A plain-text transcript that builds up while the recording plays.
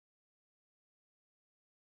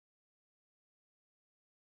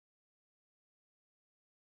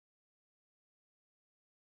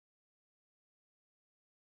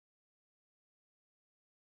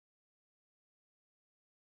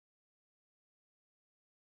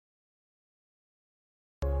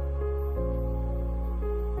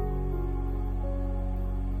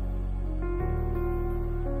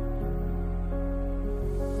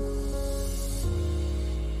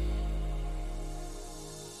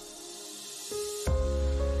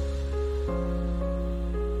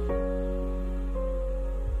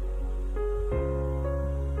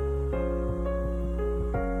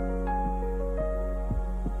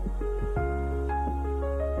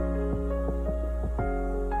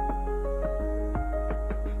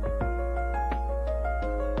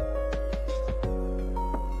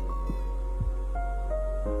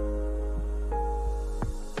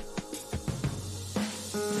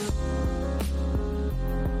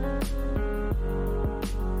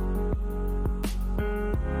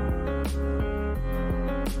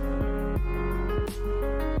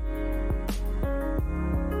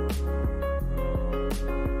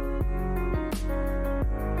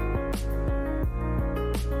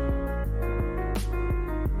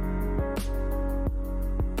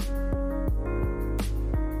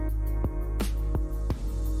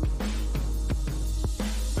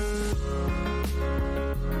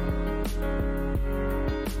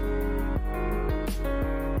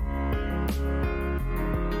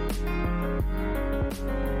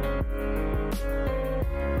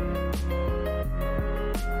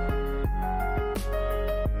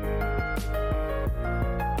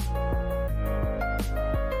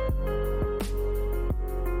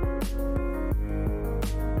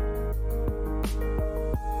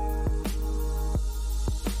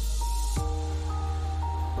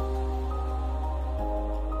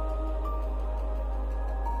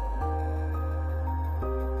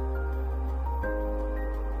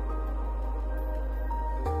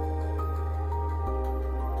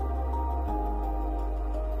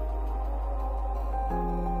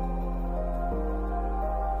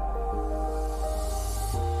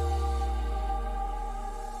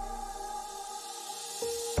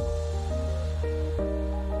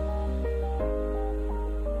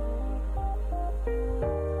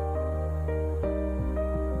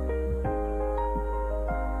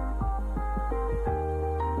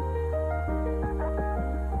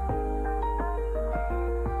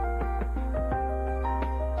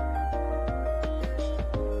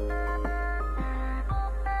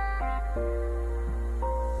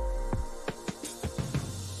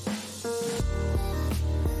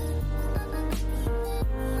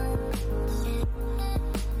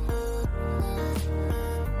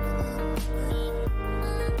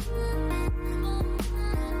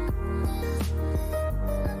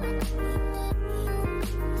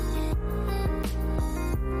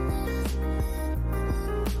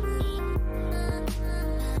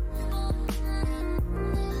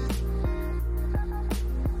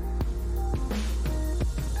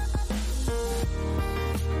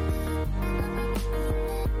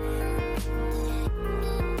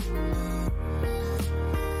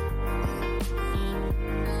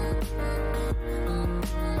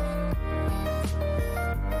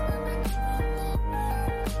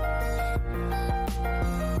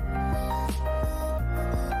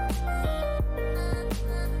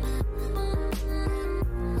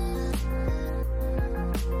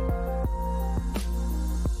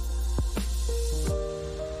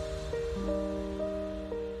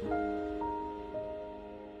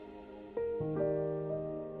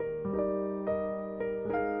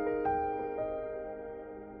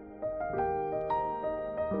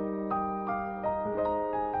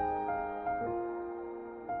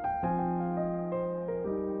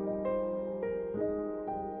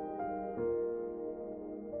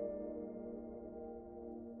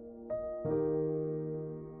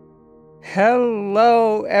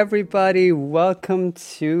Hello, everybody. Welcome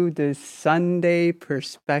to the Sunday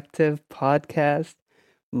Perspective podcast.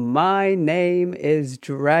 My name is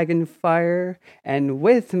Dragonfire, and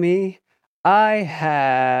with me, I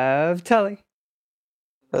have Tully.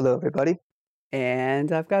 Hello, everybody. And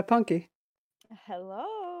I've got Punky.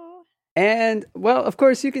 Hello. And, well, of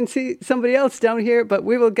course, you can see somebody else down here, but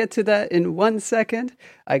we will get to that in 1 second.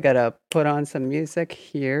 I gotta put on some music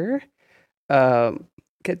here.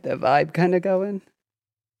 Get the vibe kind of going.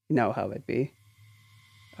 You know how it be.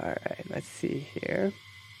 All right, let's see here.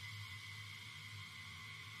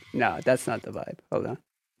 No, that's not the vibe. Hold on.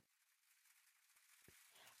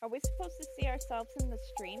 Are we supposed to see ourselves in the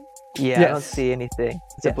stream? Yeah, Yes. I don't see anything.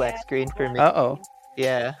 It's a black screen for me. Uh-oh.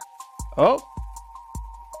 Yeah. Oh,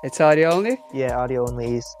 it's audio only? Yeah, audio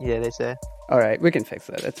only. Yeah, they say. All right, we can fix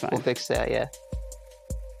that. That's fine. We'll fix that, yeah.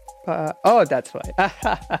 Oh, that's why.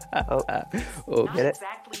 Oh, get it?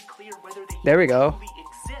 Exactly clear whether they There we go. truly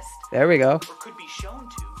exist There we go. or could be shown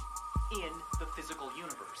to in the physical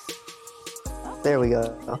universe. There we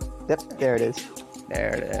go. Yep, there it is.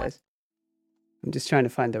 There it is. I'm just trying to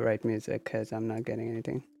find the right music because I'm not getting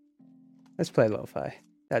anything. Let's play lo-fi.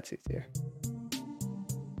 That's easier.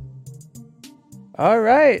 All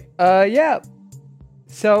right. Yeah.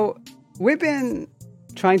 So we've been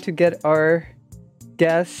trying to get our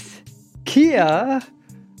guest Kiapiaa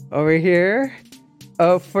over here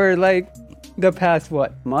for like the past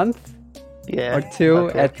month Yeah. or two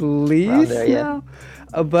okay. at least there, yeah.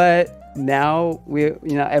 now. But now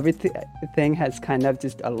everything has kind of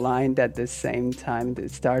just aligned at the same time. The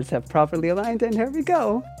stars have properly aligned, and here we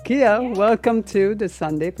go. Kiapiaa, welcome to the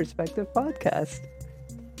Sunday Perspective podcast.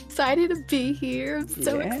 Excited to be here. I'm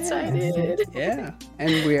so Yeah. excited. Yeah,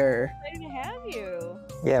 and we're Excited to have you.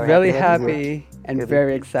 Yeah, we're really to have you here. happy and It'll be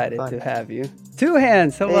very excited fun. to have you. Two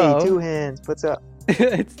hands, hello. Hey, two hands. What's up?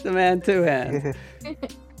 It's the man, two hands.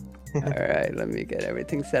 All right, let me get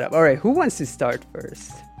everything set up. All right, who wants to start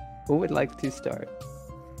first? Who would like to start?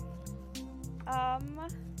 I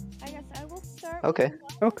guess I will start. Okay. with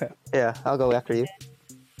one. Okay. Yeah, I'll go after you.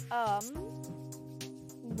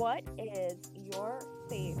 What is your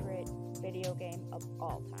favorite video game of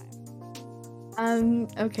all time?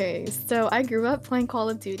 Okay, so I grew up playing Call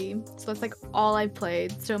of Duty, so that's like all I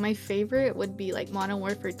played. So my favorite would be like Modern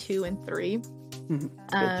Warfare 2 and 3.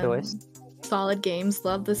 Good choice. Solid games,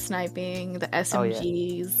 love the sniping, the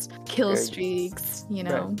SMGs, kill Very good. streaks, you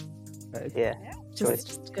know. Right. Yeah.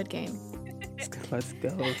 Just a good game. Let's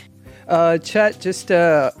go. Chat, just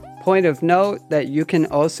a point of note that you can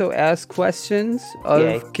also ask questions of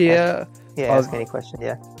Yeah, Kiapiaa, Yeah, ask any question,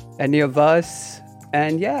 yeah. any of us,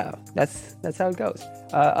 and yeah, that's how it goes.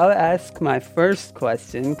 I'll ask my first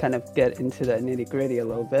question, kind of get into the nitty gritty a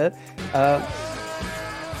little bit.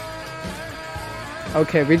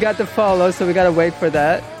 Okay, we got the follow, so we gotta wait for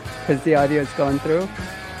that because the audio is going through.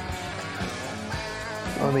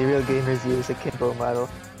 Only real gamers use a Kimbo model.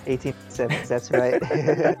 18.7, that's right.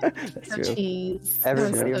 That's So true. cheese.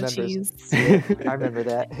 Everybody So remembers. cheese. Yeah, I remember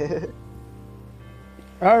that.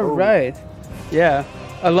 All Oh. right, yeah,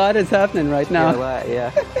 a lot is happening right Yeah, now. a lot,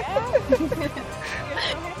 yeah. You're so happy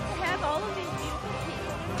to have all of these beautiful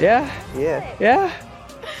people. Yeah, Yeah. yeah.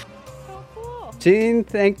 So cool. Jean,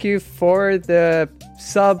 thank you for the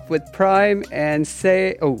sub with Prime and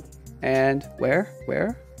and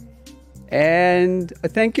where? And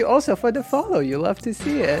thank you also for the follow. You love to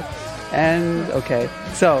see it. And okay,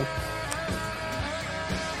 so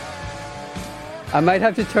I might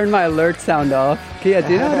have to turn my alert sound off. Kiapiaa,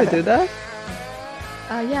 do you know how to do that?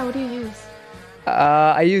 Yeah, what do you use?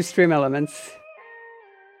 I use Stream Elements.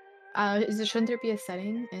 Shouldn't there be a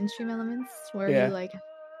setting in Stream Elements where Yeah. you like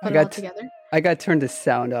I put it all got- together? I got to turn the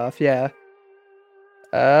sound off. Yeah.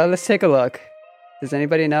 Let's take a look. Does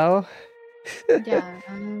anybody know? Yeah.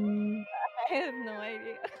 I have no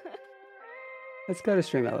idea. Let's go to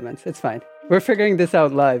Stream Elements. It's fine. We're figuring this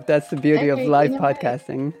out live. That's the beauty of Hey, live you know what?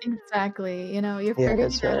 podcasting. Exactly. You know, you're Yeah, figuring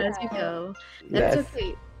that's it out right. as you go. That's Yes.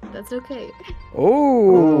 okay. That's okay. Oh,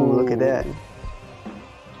 Ooh, look at that.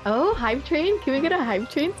 Oh, hype train? Can we get a hype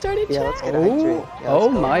train started, Yeah, chat? let's get a hype train. Yeah, let's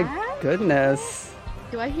Oh go. my goodness.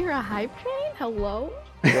 Do I hear a hype train? Hello?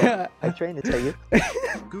 Yeah, hype train, it's you.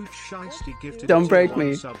 Gooch Shiesty gifted Don't a break tier one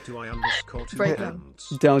me. Sub to I_2 Break hands.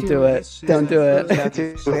 Don't do it. This is Don't do the it. Now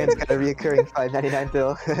two hands got a reoccurring $5.99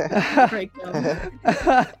 bill. Break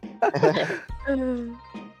them.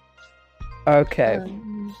 Okay,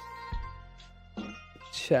 Um,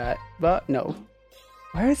 chat. But no.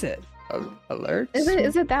 Where is it? Alerts?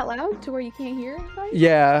 is it that loud to where you can't hear anybody?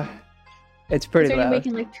 Yeah. It's pretty Is there any way loud.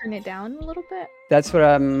 you can like turn it down a little bit? That's what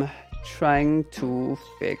I'm trying to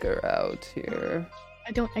figure out here.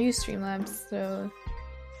 I use Streamlabs, so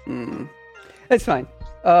It's fine.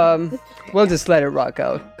 We'll just let it rock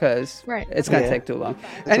out because Right. it's gonna Yeah. take too long.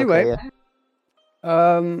 It's Anyway, okay,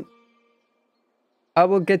 yeah. I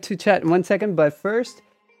will get to chat in 1 second, but first,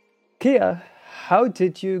 Kia, how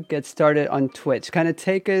did you get started on Twitch? Kind of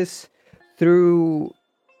take us through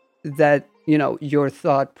that, your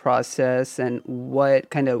thought process and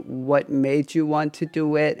what made you want to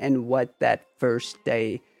do it and what that first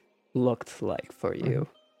day looked like for you.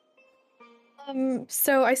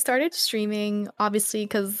 So I started streaming obviously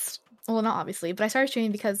because, well, not obviously, but I started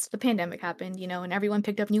streaming because the pandemic happened, and everyone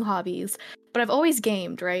picked up new hobbies. But I've always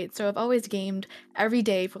gamed, right? So I've always gamed every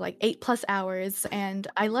day for like 8+ hours, and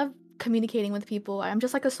I love communicating with people. I'm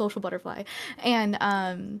just like a social butterfly,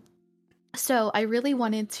 and so I really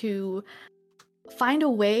wanted to find a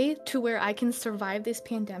way to where I can survive this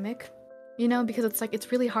pandemic, because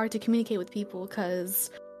it's really hard to communicate with people because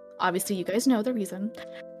obviously you guys know the reason.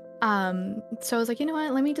 So I was like, you know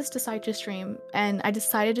what, let me just decide to stream. And I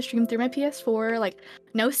decided to stream through my PS4, like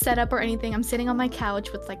no setup or anything. I'm sitting on my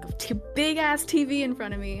couch with like a big ass TV in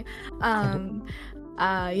front of me.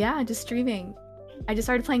 Yeah, just streaming. I just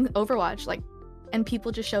started playing Overwatch, and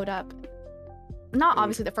people just showed up. Not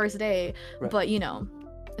obviously the first day, Right. but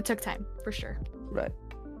it took time for sure. Right.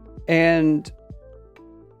 And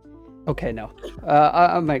okay, no.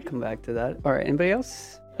 I might come back to that. All right, anybody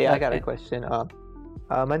else? Yeah, I got a question.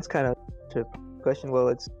 Mine's kind of a question. Well,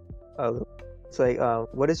 it's like,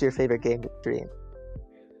 what is your favorite game to stream?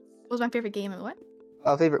 What was my favorite game and what?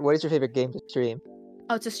 What is your favorite game to stream?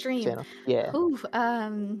 Oh, to stream. Channel. Yeah. Ooh,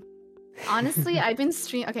 honestly, I've been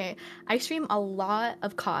I stream a lot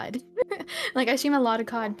of COD. I stream a lot of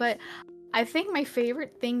COD, but I think my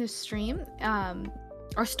favorite thing to stream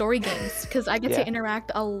are story games because I get to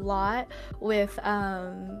interact a lot with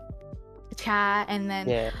chat, and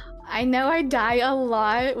then I know I die a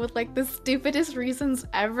lot with the stupidest reasons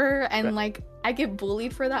ever, and I get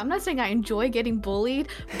bullied for that. I'm not saying I enjoy getting bullied,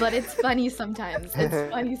 but it's funny sometimes.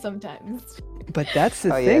 But that's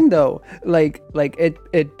the thing, though.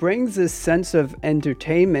 It brings a sense of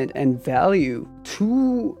entertainment and value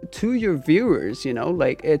to your viewers.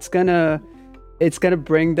 It's gonna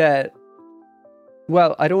bring that.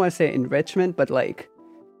 Well, I don't want to say enrichment, but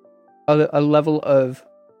a level of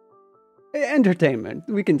entertainment.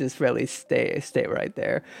 We can just really stay right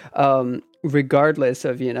there, regardless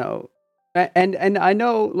of and I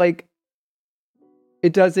know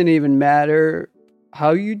it doesn't even matter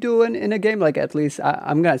how you doing in a game. At least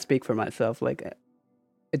I'm gonna speak for myself.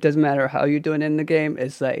 It doesn't matter how you doing in the game.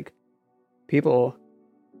 It's people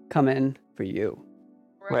come in for you.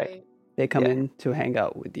 Right. They come in to hang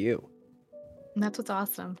out with you. And that's what's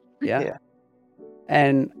awesome. Yeah.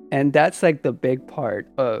 And that's the big part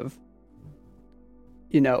of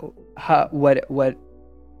what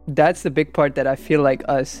that's the big part that I feel like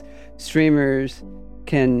us streamers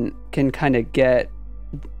can kind of get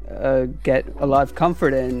a lot of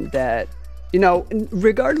comfort in, that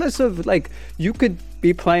regardless of you could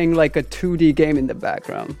be playing a 2D game in the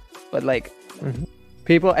background, but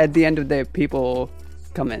people at the end of the day, people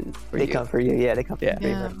come in for you. They come for you. Yeah, they come for you.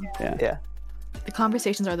 Yeah. The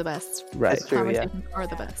conversations are the best. Right. That's true, yeah. Conversations are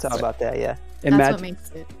the best. It's all about that, yeah. That's what makes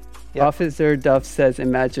it. Yep. Officer Duff says,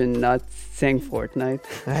 imagine not saying Fortnite.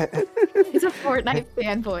 He's a Fortnite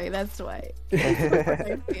fanboy, that's why. He's a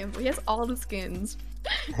Fortnite fanboy. He has all the skins.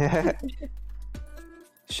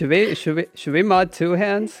 Should we mod Two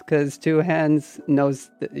Hands? Because Two Hands knows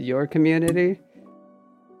your community.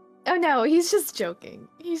 Oh no, he's just joking.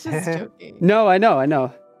 He's just joking. No, I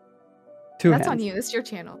know. Two That's Hands. on you. It's your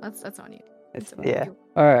channel. That's on you. It's Yeah.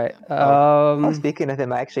 All right. Speaking of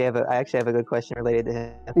him, I actually have a good question related to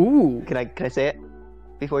him. Ooh. Can I say it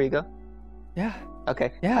before you go? Yeah.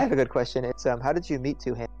 Okay. Yeah. I have a good question. It's how did you meet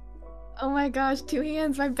Two Hands? Oh my gosh, Two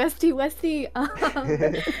Hands, my bestie Westie.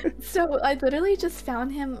 So I literally just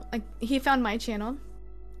found him, he found my channel.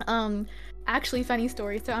 Actually, funny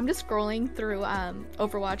story. So I'm just scrolling through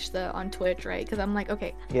Overwatch on Twitch, right? Because I'm like,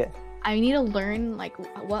 okay, Yeah. I need to learn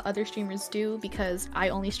what other streamers do because I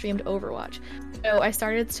only streamed Overwatch. So I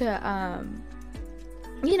started to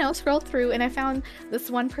scroll through, and I found this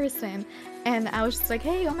one person, and I was just like,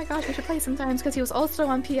 hey, oh my gosh, we should play sometimes, because he was also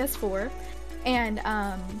on PS4, and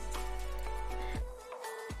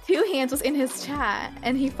Two Hands was in his chat,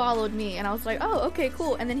 and he followed me, and I was like, oh, okay,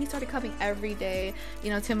 cool. And then he started coming every day,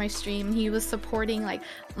 to my stream. He was supporting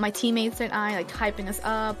my teammates and I, hyping us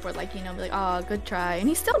up, or be like, oh, good try. And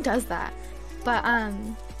he still does that. But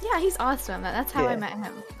yeah, he's awesome. That's how I met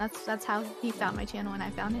him. That's how he found my channel, and I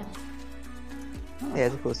found him. Yeah,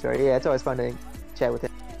 it's a cool story. Yeah, it's always fun to chat with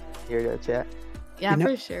him. Here to chat. Yeah,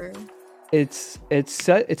 for sure. it's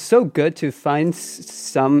so good to find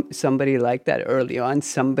somebody like that early on,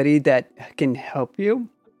 somebody that can help you,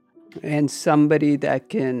 and somebody that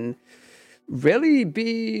can really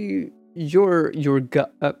be your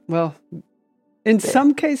well, in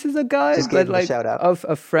some cases a guide, Just gave but him a like shout out. of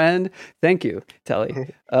a friend. Thank you, Telly.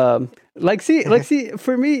 See,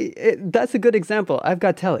 for me, that's a good example. I've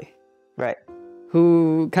got Telly, Right.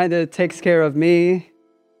 who kind of takes care of me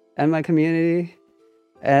and my community,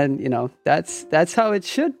 and that's how it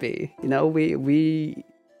should be. We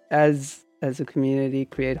as a community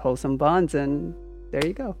create wholesome bonds, and there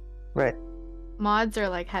you go. Right. Mods are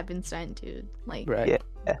like heaven sent, dude. Like, Right. Yeah.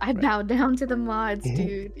 I bow down to the mods,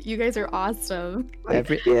 dude. You guys are awesome. Like,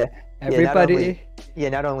 Everybody.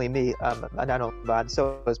 not only me, not only mod,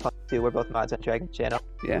 so is Punk too. We're both mods on Dragon channel.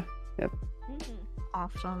 Yeah.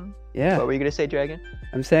 Awesome. Yeah. What were you gonna say, Dragon?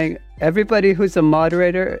 I'm saying everybody who's a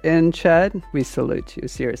moderator in chat, we salute you.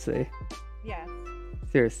 Seriously. Yes.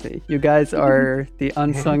 Seriously. You guys are the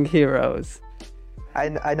unsung heroes. I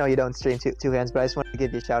know you don't stream two hands, but I just wanted to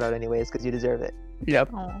give you a shout out anyways because you deserve it. Yep.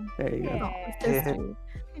 Oh, There you go. Yay. it's so sweet.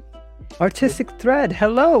 Artistic Thread.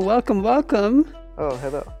 Hello. Welcome. Oh,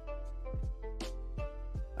 hello.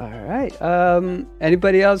 All right.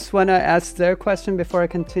 Anybody else want to ask their question before I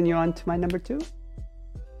continue on to my number 2?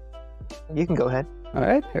 You can go ahead. All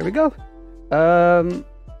right. Here we go.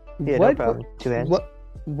 Yeah, no problem. Two hands.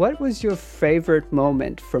 What was your favorite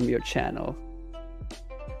moment from your channel?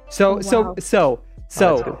 So Wow. that's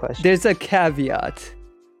a good question. there's a caveat.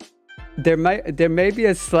 There may be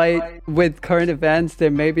a slight with current events.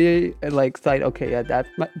 There may be like slight. Okay, yeah,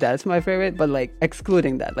 that's my favorite. But like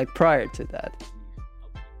excluding that, like prior to that.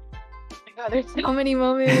 God, there's so many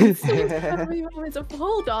moments. There's so many moments.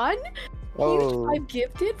 Hold on. Whoa. Huge 5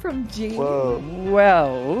 gifted from Jamie. Whoa.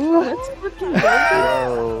 Well, Let's fucking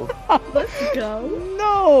go. Whoa. Let's go.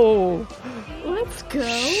 no. Let's go.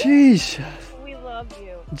 Sheesh. We love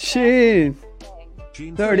you. Gee.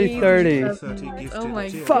 Gene 30. gifted Oh my a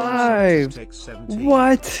tier God. 1, takes 17.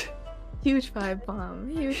 What? Huge 5 bomb.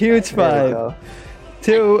 Huge There we 5. go.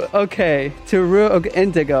 To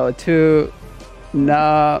Indigo, to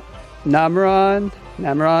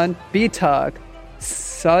Namron, B-Talk,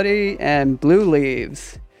 Saudi, and Blue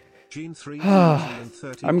Leaves. Gene 3,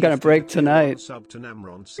 I'm gonna break tonight. Sub to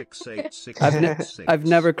Namron 686. I've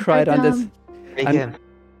never cried on this. Break I'm- him.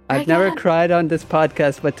 I've never cried on this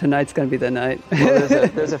podcast, but tonight's gonna be the night. Well,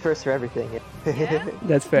 there's a first for everything. Yeah?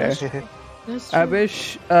 That's fair. That's I true.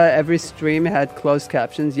 wish every stream had closed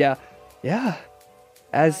captions. Yeah.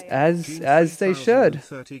 As they should.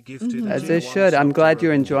 As they should. I'm glad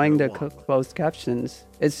you're enjoying the closed captions.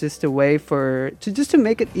 It's just a way to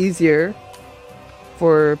make it easier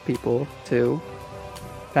for people to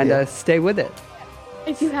kind of stay with it.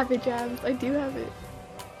 I do have it, Jams. I do have it.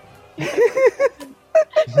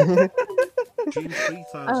 Gene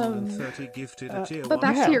 3030 gifted a tier But 1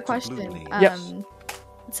 back Yeah. to your sub question. Blue Leaves. Yes.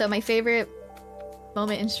 So my favorite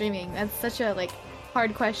moment in streaming. That's such a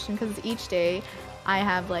hard question because each day I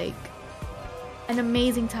have an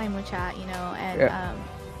amazing time with chat, and Yeah.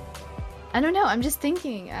 I don't know. I'm just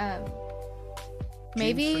thinking.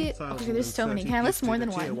 Maybe Gene okay. There's so many. 3030 Can I list more than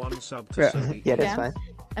gifted a tier one? sub to Yeah. Sony. Yeah, that's Yeah. fine.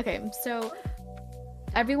 Okay, so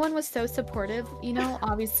everyone was so supportive,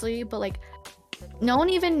 obviously, but no one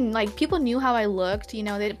even people knew how I looked,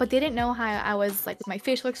 but they didn't know how I was with my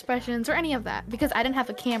facial expressions or any of that because I didn't have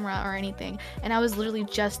a camera or anything, and I was literally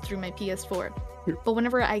just through my PS4. But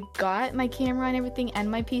whenever I got my camera and everything and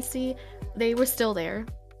my PC, they were still there.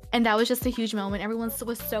 And that was just a huge moment. Everyone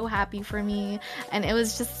was so happy for me, and it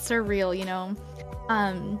was just surreal,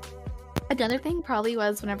 Another thing probably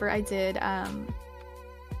was whenever I did,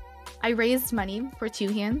 I raised money for Two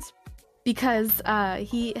Hands because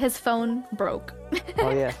his phone broke. Oh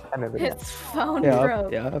yeah, I remember that. His phone Yeah.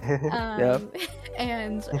 broke. Yeah.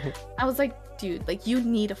 And I was like, dude, you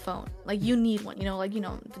need a phone. You need one.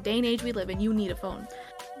 The day and age we live in, you need a phone.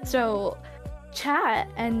 So chat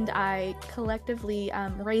and I collectively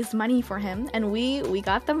raised money for him, and we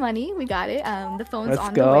got the money. We got it. The phone's Let's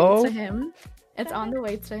on go. the way to him. It's on the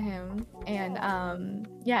way to him, and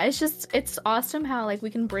yeah, it's awesome how we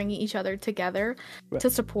can bring each other together Right. to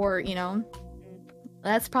support.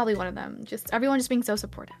 That's probably one of them. Just everyone just being so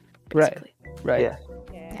supportive. Right. Basically. Right. Yeah.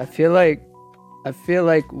 Yeah. I feel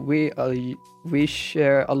like we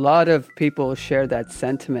share, a lot of people share that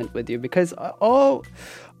sentiment with you, because all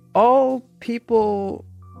people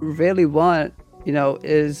really want,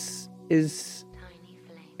 is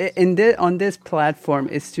on this platform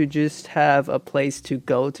is to just have a place to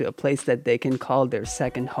go to, a place that they can call their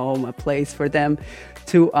second home, a place for them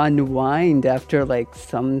to unwind after like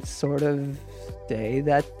some sort of day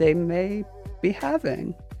that they may be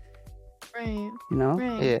having. Right. You know?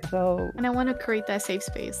 Right. Yeah. So And I want to create that safe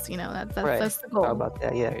space. You know, that's Right. that's the goal. How about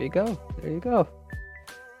that? Yeah. there you go. There you go.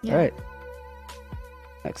 Yeah. All right.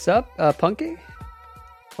 Next up, Punky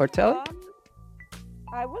or Telly?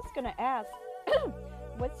 I was gonna ask,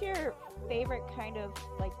 what's your favorite kind of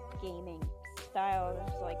like gaming style?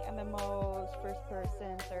 There's like MMOs, first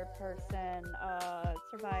person, third person,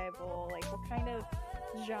 survival. Like, what kind of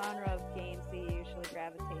genre of games do you usually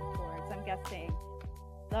gravitate towards? I'm guessing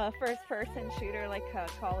the first person shooter, like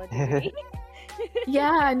Call of Duty.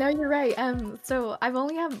 Yeah, no, you're right. So I've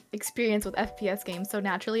only have experience with FPS games, so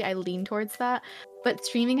naturally I lean towards that. But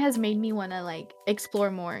streaming has made me want to like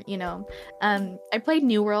explore more, you know. I played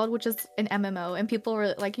New World, which is an MMO, and people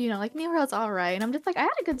were like, you know, like New World's all right, and I'm just like, I had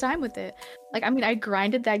a good time with it. Like, I mean, I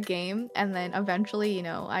grinded that game, and then eventually, you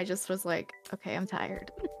know, I just was like, okay, I'm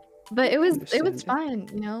tired. But it was Understand, yeah. fun,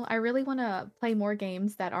 you know. I really want to play more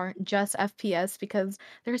games that aren't just FPS because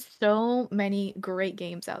there's so many great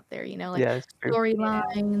games out there, you know, like Yeah, it's true.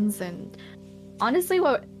 storylines. And honestly,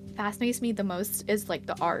 what fascinates me the most is like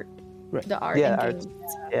the art. Right. The art Yeah, in art's-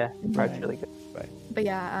 games. Yeah, art's Right. really good. But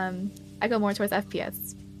yeah, I go more towards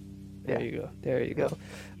FPS. There you go. There you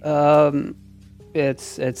go.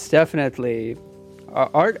 It's definitely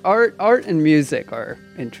art and music are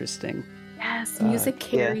interesting. Yes,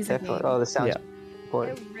 music Yeah, carries a definitely. game. Oh, the sound's Yeah. It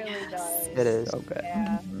important. really Yes. does. It is. So good.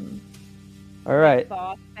 Yeah. Mhm. All right.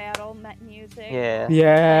 Boss battle music. Yeah.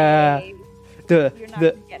 Yeah. Hey, The you're not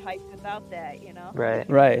the gonna get hyped without that, you know. Right.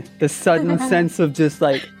 right. The sudden sense of just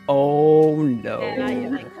like, oh no. Yeah, you're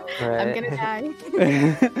like, oh, Right. I'm gonna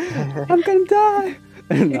die. I'm gonna die.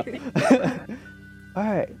 No.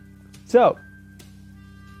 All right. So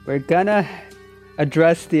we're gonna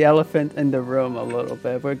address the elephant in the room a little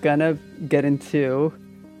bit. We're gonna get into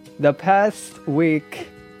the past week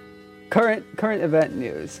current event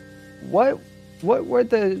news. What were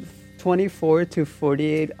the 24 to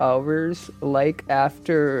 48 hours like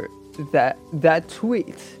after that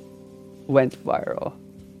tweet went viral?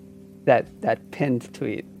 That pinned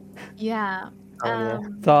tweet. Yeah. Oh, yeah.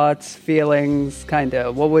 Thoughts, feelings, kind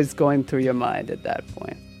of what was going through your mind at that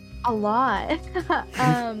point? A lot.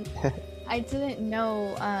 I didn't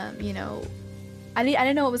know, you know, I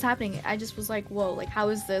didn't know what was happening. I just was like, whoa, like how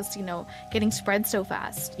is this, you know, getting spread so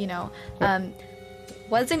fast, you know?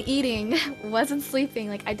 Wasn't eating, wasn't sleeping.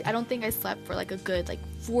 Like I don't think I slept for like a good like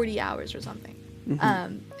 40 hours or something.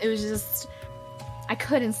 It was just I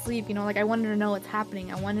couldn't sleep, you know, like I wanted to know what's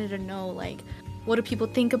happening. I wanted to know like what do people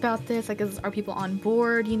think about this? Like are people on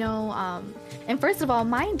board, you know? And first of all,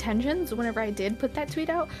 my intentions whenever I did put that tweet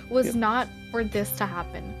out was not for this to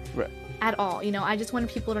happen. Right. At all. You know, I just wanted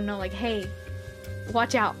people to know like, hey,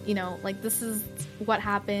 watch out, you know, like this is what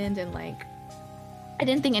happened. And like I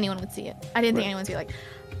didn't think anyone would see it. I didn't think anyone would see it. Like,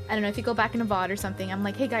 I don't know, if you go back in a VOD or something, I'm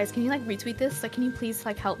like, hey guys, can you like retweet this? Like, can you please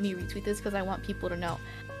like help me retweet this? Because I want people to know.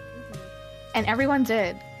 And everyone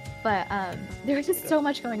did. But there was just so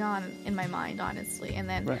much going on in my mind, honestly. And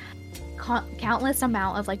then countless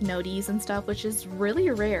amount of like noties and stuff, which is really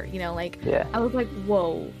rare, you know, like I was like,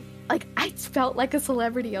 whoa. Like I felt like a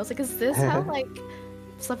celebrity. I was like, is this how like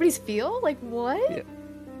celebrities feel? Like what? Yeah.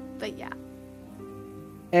 But yeah.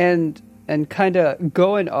 And kind of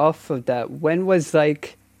going off of that, when was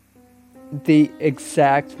like the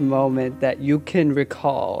exact moment that you can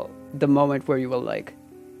recall, the moment where you were like,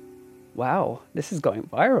 wow, this is going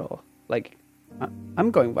viral. Like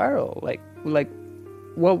I'm going viral. Like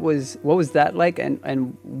what was that like,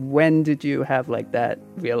 and when did you have like that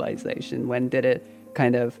realization? When did it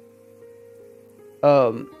kind of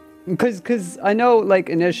because I know like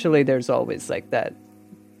initially there's always like that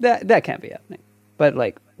can't be happening. But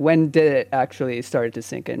like when did it actually start to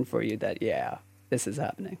sink in for you that yeah, this is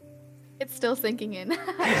happening? It's still sinking in. But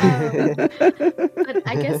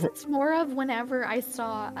I guess it's more of whenever I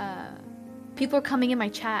saw people are coming in my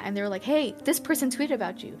chat and they were like, hey, this person tweeted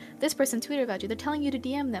about you. This person tweeted about you. They're telling you to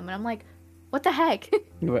DM them. And I'm like, what the heck?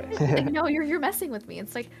 Right. Like, no, you're messing with me.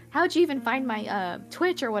 It's like, how'd you even find my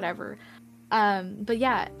Twitch or whatever? But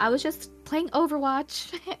yeah, I was just playing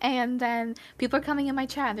Overwatch and then people are coming in my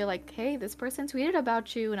chat and they're like, hey, this person tweeted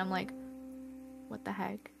about you. And I'm like, what the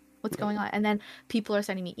heck? What's going on? And then people are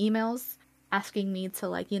sending me emails asking me to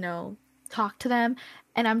like, you know, talk to them.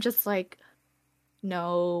 And I'm just like,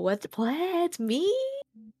 no, what? Me?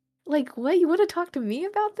 Like, what? You want to talk to me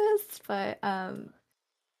about this? But,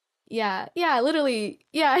 yeah, literally,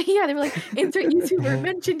 yeah, they were like, insert YouTuber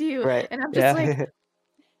mentioned you. Right. And I'm just like,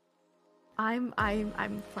 I'm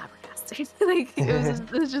flabbergasted. Like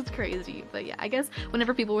it was just crazy. But yeah, I guess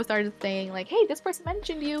whenever people were started saying like, "Hey, this person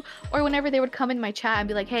mentioned you," or whenever they would come in my chat and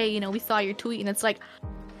be like, "Hey, we saw your tweet," and it's like,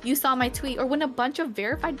 "You saw my tweet," or when a bunch of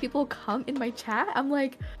verified people come in my chat, I'm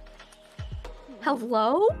like,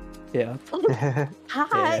 "Hello, Yeah.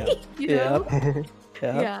 hi," Yeah.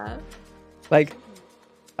 Yeah. Like,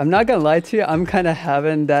 I'm not gonna lie to you, I'm kind of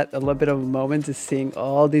having a little bit of a moment to seeing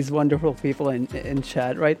all these wonderful people in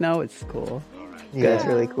chat right now. It's cool. Yeah, it's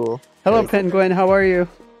really cool. Hello, Really cool. Penguin. How are you?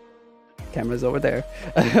 Camera's over there.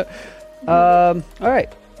 All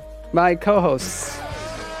right, my co-hosts.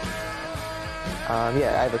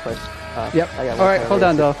 Yeah, I have a question. Yep. I got All one right,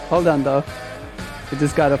 kind of hold on though. We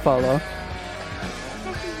just gotta follow.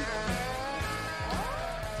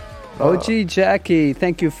 OG Jackie,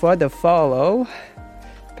 thank you for the follow.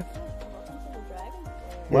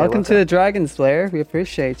 Welcome to the Dragon Slayer. We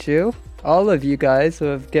appreciate you. All of you guys who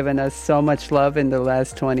have given us so much love in the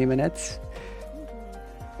last 20 minutes.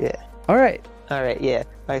 Yeah. All right. All right. Yeah.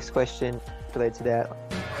 Next question related to that.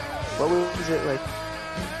 What was it like?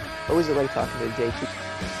 What was it like talking to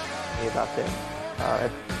JT about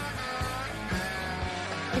that?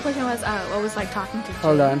 The question was, what was like talking to?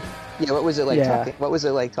 Hold Jay? on. Yeah. What was it like Yeah. talking? What was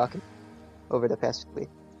it like talking over the past week?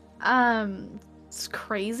 It's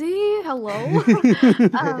crazy. Hello.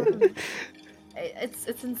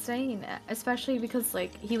 It's insane, especially because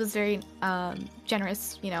like he was very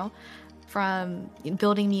generous, from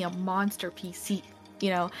building me a monster PC.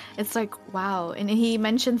 It's like wow, and he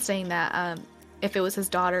mentioned saying that if it was his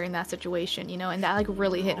daughter in that situation, and that like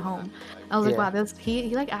really hit home. I was like, Yeah. wow, this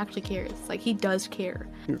he like actually cares. Like he does care,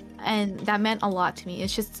 and that meant a lot to me.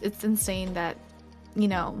 It's insane that,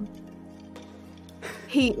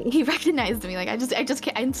 he recognized me. Like I just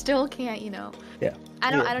can't. I still can't. Yeah.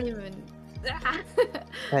 I don't. Yeah. I don't even.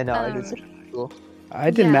 I know. It's cool.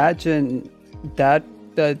 I'd Yeah. imagine that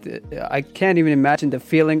I can't even imagine the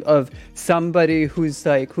feeling of somebody who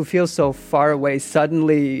feels so far away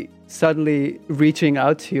suddenly reaching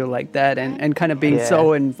out to you like that and kind of being Yeah.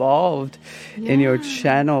 so involved in your Yeah.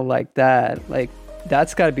 channel like that. Like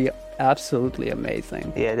that's got to be absolutely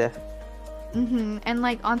amazing. Yeah. Definitely. And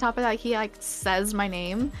like on top of that, he like says my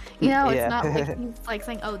name. Yeah. It's not like he's like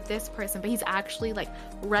saying, "Oh, this person," but he's actually like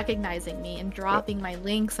recognizing me and dropping my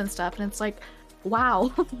links and stuff. And it's like,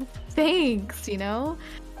 wow, thanks.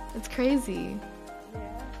 It's crazy.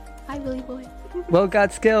 Hi, Willy boy. Well,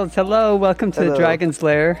 got skills. Hello, welcome to the Hello. Dragon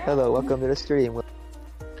Slayer. Hello. Welcome to the stream.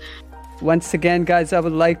 Once again, guys, I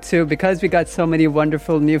would like to, because we got so many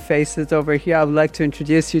wonderful new faces over here, I would like to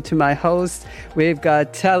introduce you to my host. We've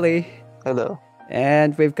got Telly. Hello.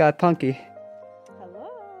 And we've got Punky. Hello.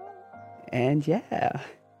 And yeah.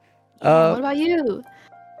 What about you?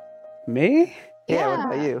 Me? Yeah. What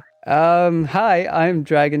about you? Hi, I'm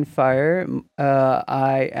Dragonfire.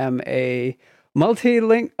 I am a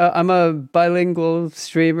I'm a bilingual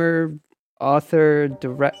streamer, author,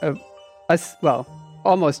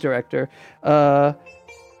 almost director,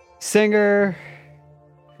 singer,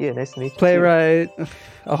 Yeah. Nice to meet you. playwright,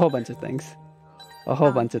 a whole bunch of things.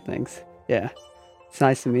 Yeah. It's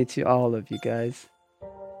nice to meet you, all of you guys.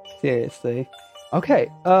 Seriously. Okay.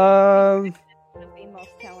 One of the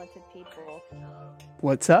most talented people.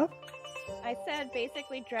 What's up? I said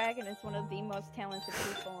basically Dragon is one of the most talented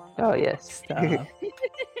people on Oh yes. Stop.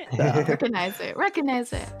 Stop.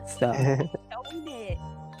 Recognize it. Stop. Own it.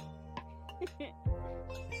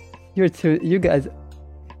 You guys,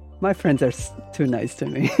 my friends are too nice to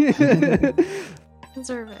me.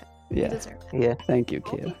 Deserve it. Yeah. Deserve it. Yeah. Thank you,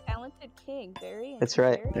 Kia. Multi-talented king. Very. That's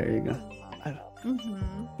right. very There you go.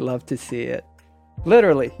 Mm-hmm. Love to see it.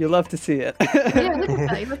 Literally, you love to see it. Yeah, look at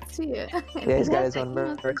that. Let's see it. Yeah. He's got his own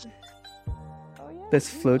merch. Oh, yeah, This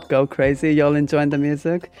flute go crazy. Y'all enjoying the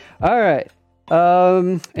music? All right.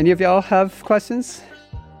 Any of y'all have questions?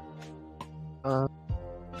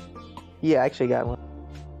 Yeah. I actually got one.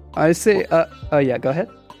 I see. Oh yeah, go ahead.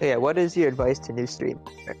 Yeah. What is your advice to new stream?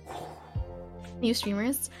 New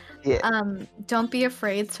streamers. Yeah. Don't be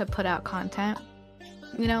afraid to put out content.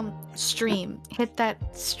 Stream. Hit that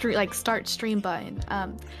start stream button.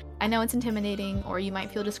 I know it's intimidating, or you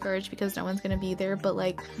might feel discouraged because no one's gonna be there. But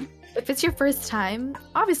like, if it's your first time,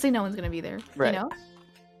 obviously no one's gonna be there. Right.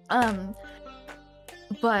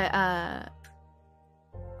 But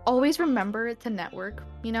always remember to network.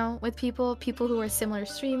 With people who are similar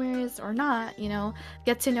streamers or not.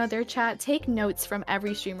 Get to know their chat. Take notes from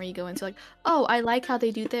every streamer you go into. Like, oh, I like how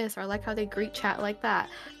they do this, or I like how they greet chat like that.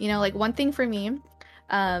 Like one thing for me.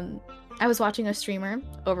 I was watching a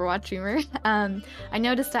Overwatch streamer. I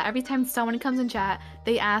noticed that every time someone comes in chat,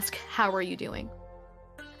 they ask, "How are you doing?"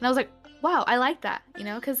 And I was like, "Wow, I like that,"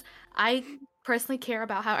 because I personally care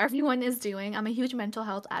about how everyone is doing. I'm a huge mental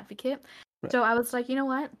health advocate. Right. So I was like, you know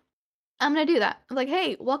what? I'm gonna do that. I'm like,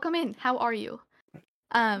 hey, welcome in. How are you?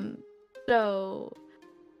 So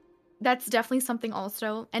that's definitely something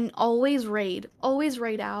also. And always raid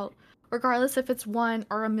out, regardless if it's 1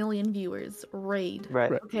 or 1,000,000 viewers. Raid.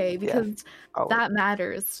 Right. Okay, because Oh, that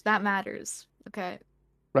matters. That matters. Okay.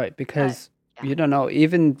 Right, because yeah. you don't know,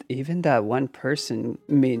 even that one person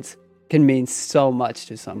can mean so much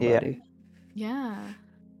to somebody. Yeah.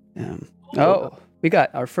 Oh, we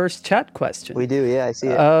got our first chat question. we do. Yeah, I see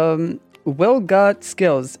it. Will Got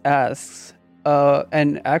Skills asks,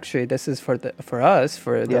 and actually this is for the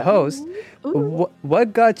host.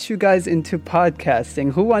 What got you guys into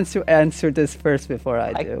podcasting? Who wants to answer this first before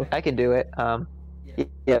I do? I can do it.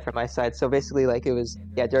 Yeah, from my side. So basically, like, it was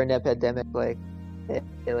during the epidemic, like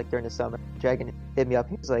during the summer, Dragon hit me up.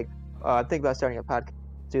 He was like, "Oh, I'm thinking about starting a podcast.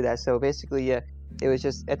 Do that." So basically, yeah, it was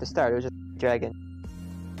just at the start. It was just Dragon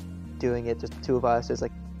doing it, just two of us. It was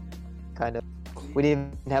like kind of. We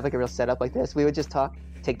didn't even have like a real setup like this. We would just talk,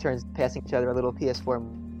 take turns passing each other a little PS4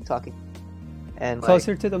 and talking. And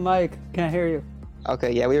Closer to the mic. Can't hear you.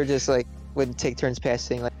 Okay, yeah, we were just like would take turns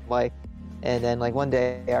passing like mic, and then like one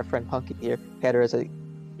day our friend Punky here had her as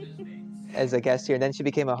a guest here, and then she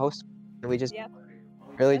became a host, and we just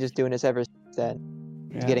really just doing this ever since then.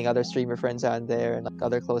 Yeah. Getting other streamer friends on there and like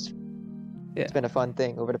other close. Yeah. It's been a fun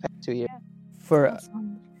thing over the past 2 years. For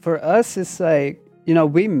us, it's like,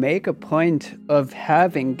 we make a point of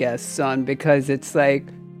having guests on because it's like,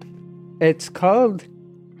 it's called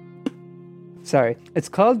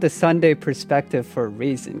the Sunday perspective for a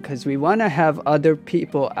reason, because we want to have other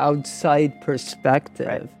people outside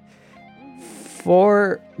perspective.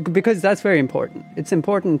 Because that's very important. It's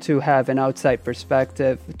important to have an outside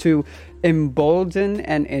perspective to embolden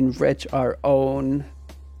and enrich our own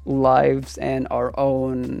lives and our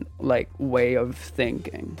own way of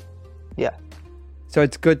thinking. Yeah. So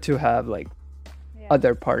it's good to have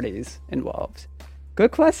other parties involved. Good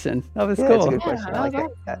question. That was cool. That's a good question. Yeah, I like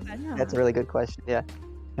that it. was That's a really good question. Yeah.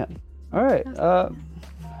 All right.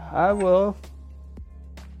 I will.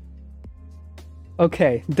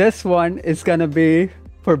 Okay, this one is gonna be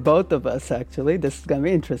for both of us. Actually, this is gonna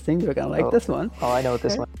be interesting. You're gonna like this one. Oh, I know what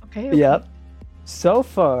this one. Okay. Yep. So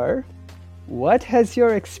far, what has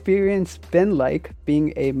your experience been like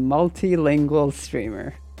being a multilingual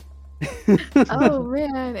streamer? Oh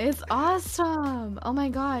man, it's awesome. Oh my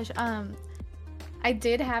gosh. I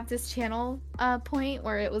did have this channel point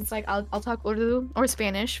where it was like I'll talk Urdu or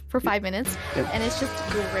Spanish for 5 minutes, and it's just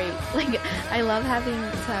great. Like I love having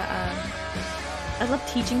to I love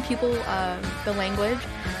teaching people the language,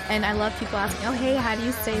 and I love people asking, "Oh, hey, how do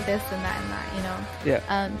you say this and that?"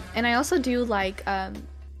 Yeah. And I also do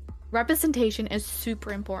representation is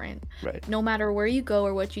super important. Right. No matter where you go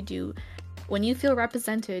or what you do, when you feel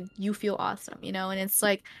represented, you feel awesome, and it's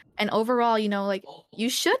like, and overall, you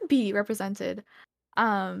should be represented.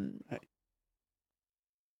 Right.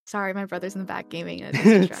 Sorry, my brother's in the back gaming.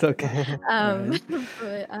 It's okay.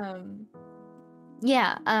 But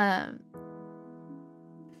yeah.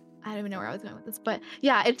 I don't even know where I was going with this, but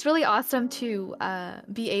yeah, it's really awesome to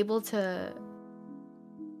be able to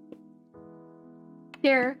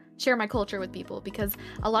share my culture with people, because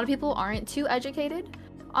a lot of people aren't too educated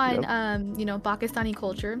on Pakistani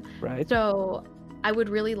culture. Right. So I would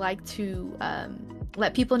really like to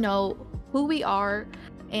let people know who we are,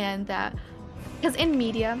 and that, because in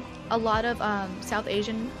media, a lot of South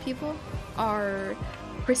Asian people are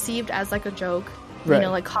perceived as like a joke. Right.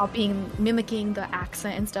 Like mimicking the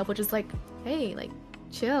accent and stuff, which is like, hey, like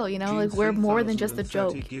chill, like we're more than just a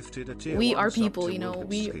joke. We are people, we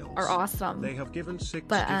are awesome.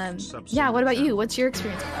 But yeah, what about you? What's your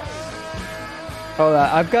experience with that? Hold on,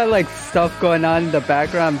 I've got stuff going on in the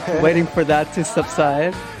background, waiting for that to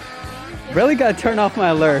subside. Really gotta turn off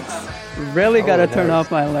my alerts. Turn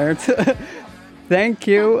off my alerts. Thank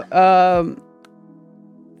you.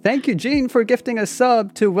 Thank you, Gene, for gifting a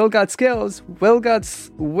sub to Will Got Skills. Will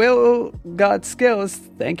Got Skills.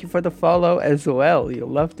 Thank you for the follow as well. You'll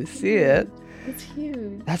love to see it. It's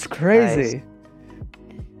huge. That's crazy.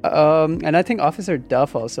 Nice. And I think Officer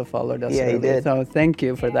Duff also followed us. Yeah, he did. So thank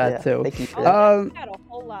you for that too. Thank you for that. You had a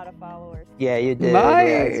whole lot of followers. Yeah, you did.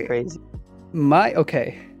 It's crazy. My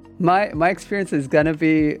experience is gonna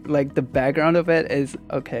be the background of it is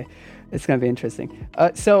okay. It's gonna be interesting.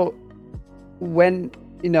 So when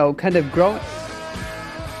kind of growing.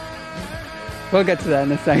 We'll get to that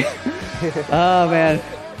in a second. Oh man,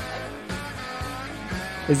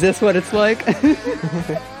 is this what it's like?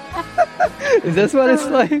 Is this what it's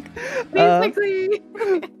like? Basically.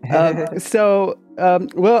 So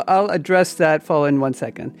Well, I'll address that fall in 1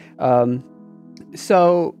 second.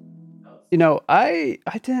 So, I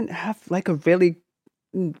didn't have like a really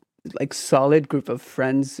like solid group of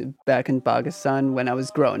friends back in Pakistan when I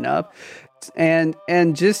was growing up, and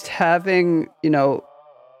just having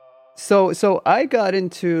so I got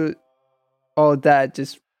into all that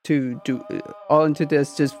just to do all into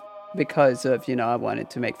this just because of I wanted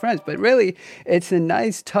to make friends, but really it's a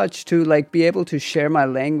nice touch to like be able to share my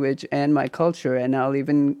language and my culture, and I'll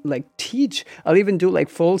even like I'll even do like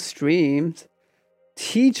full streams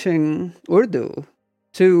teaching Urdu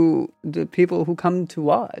to the people who come to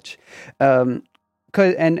watch.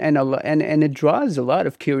 'Cause and it draws a lot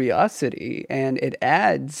of curiosity, and it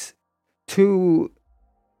adds to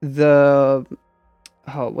the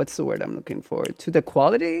what's the word I'm looking for? To the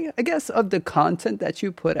quality, I guess, of the content that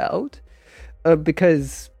you put out,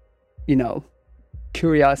 because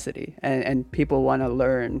curiosity and people want to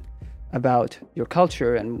learn about your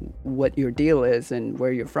culture and what your deal is and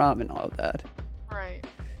where you're from and all that. Right.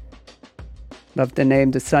 Love the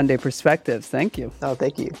name, The Sunday Perspectives. Thank you. Oh,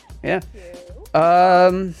 thank you. Yeah.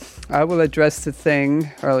 I will address the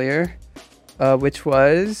thing earlier, which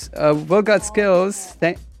was Will Got Skills.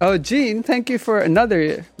 Gene, thank you for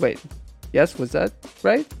another. Wait, yes, was that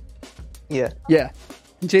right? Yeah. Yeah.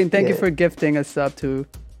 Gene, thank you Yeah. for gifting a sub to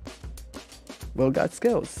Will Got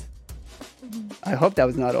Skills. I hope that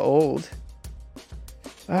was not old.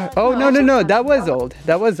 No, that was old.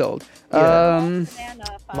 That was old. Banana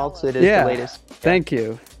Malted follow. is Yeah. the latest.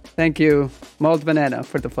 Thank you, Mulled Banana,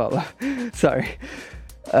 for the follow. Sorry.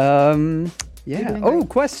 Yeah. doing Oh, great.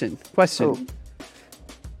 question. Oh.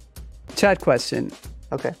 Chat question.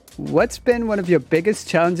 Okay. What's been one of your biggest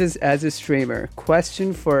challenges as a streamer?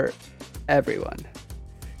 Question for everyone.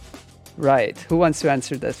 Right. Who wants to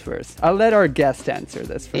answer this first? I'll let our guest answer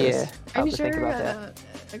this first. Yeah. I'll Are you have to think sure? about that.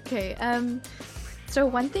 Okay. So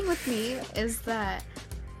one thing with me is that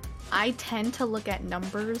I tend to look at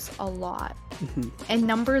numbers a lot. And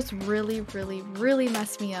numbers really, really, really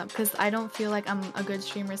mess me up because I don't feel like I'm a good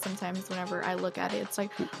streamer sometimes whenever I look at it. It's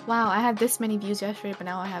like, wow, I had this many views yesterday, but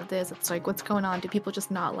now I have this. It's like, what's going on? Do people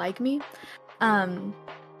just not like me? But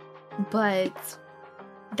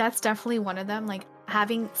that's definitely one of them. Like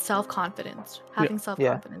having self-confidence.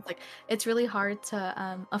 Like it's really hard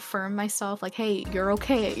to affirm myself. Like, hey, you're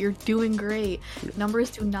okay. You're doing great.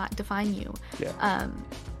 Numbers do not define you. Yeah.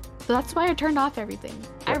 So that's why I turned off everything.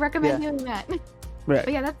 I recommend doing that. Right.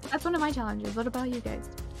 But yeah, that's one of my challenges. What about you guys?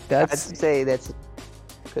 I'd say that's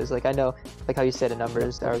because, like, I know, like how you said the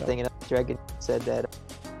numbers are thing, and Dragon said that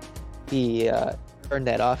he turned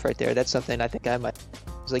that off right there. That's something I think I might.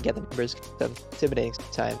 It's like, yeah, the numbers can be intimidating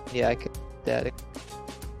sometimes. Yeah, I could. That.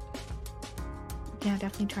 Yeah,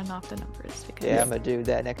 definitely turn off the numbers because Yeah, I'm gonna do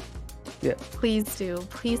that next, please do.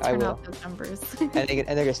 Please I turn will. off those numbers. and they're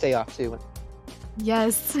gonna stay off too.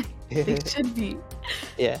 Yes, they should be.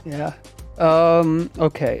 Yeah. Yeah.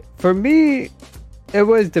 Okay. For me, it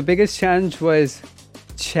was the biggest challenge was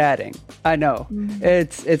chatting. I know.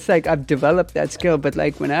 It's like I've developed that skill, but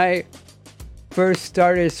like when I first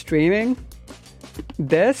started streaming,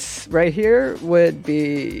 this right here would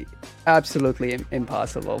be absolutely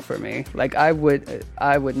impossible for me. Like I would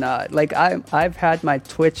not. Like I've had my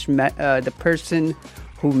Twitch the person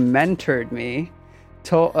who mentored me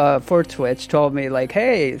for Twitch told me like,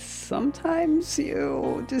 hey, sometimes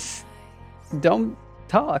you just don't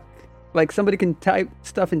talk. Like somebody can type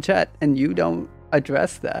stuff in chat and you don't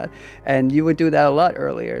address that, and you would do that a lot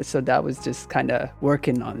earlier. So that was just kind of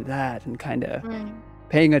working on that and kind of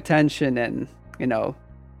paying attention and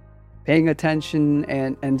paying attention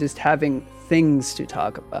and just having things to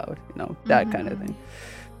talk about, that kind of thing.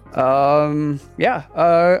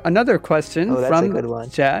 Another question that's from a good one.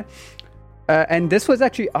 chat. And this was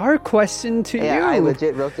actually our question to Yeah, you. I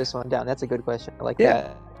legit wrote this one down. That's a good question. I like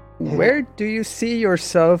that. Where do you see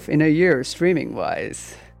yourself in a year, streaming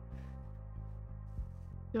wise?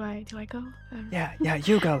 Do I go? Yeah,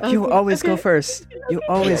 you go. You always go first. You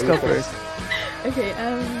always go first. Okay,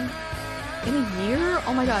 in a year?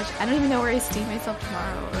 Oh my gosh, I don't even know where I see myself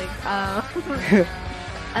tomorrow. Like, I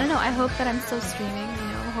don't know. I hope that I'm still streaming.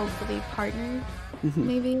 Hopefully partnered.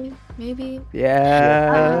 Maybe.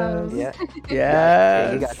 Yeah.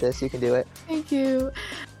 Yeah, you got this. You can do it. Thank you.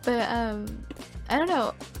 But I don't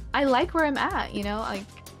know. I like where I'm at. Like.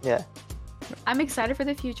 Yeah. I'm excited for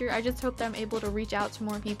the future. I just hope that I'm able to reach out to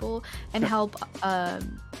more people and help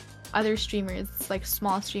other streamers, like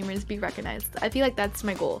small streamers, be recognized. I feel like that's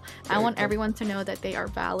my goal. I want everyone to know that they are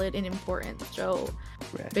valid and important. So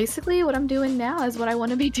basically what I'm doing now is what I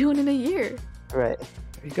want to be doing in a year. Right.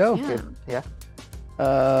 There you go. Yeah.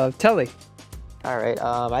 Yeah. Telly. All right.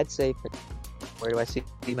 I'd say for where do I see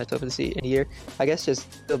myself in a year? I guess just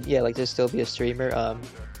still be a streamer.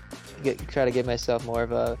 Try to give myself more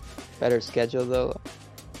of a better schedule,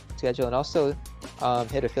 and also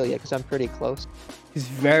hit affiliate because I'm pretty close. He's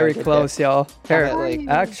very close, y'all. Here,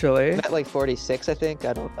 actually, I'm at like 46, I think.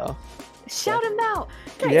 I don't know. Shout him out.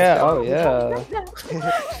 Guys, yeah. go Oh yeah. right now.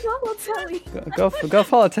 Follow Telly. Go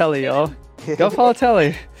follow Telly, y'all. Go follow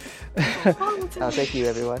Telly. Follow Telly. Thank you,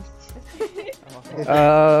 everyone.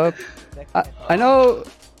 I know,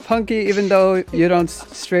 Punky, even though you don't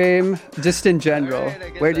stream, just in general,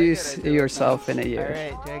 where do you see yourself in a year?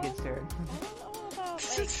 Alright, Dragon's turn. I don't know about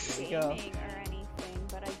like gaming or anything,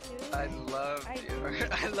 but I love you.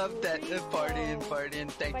 I love that partying.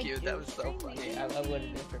 Thank you. That was so funny. I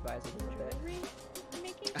wouldn't improvise a little bit.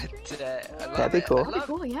 Today, I love That'd be it. cool. I That'd be love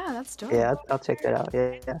cool. Yeah, that's dope. Yeah, I'll check that out.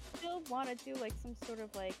 Yeah. I still want to do like some sort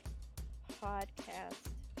of like podcast,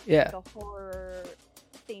 Yeah. like a horror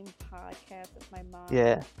themed podcast with my mom.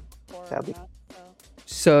 Yeah. Horror That'd be- nuts, so.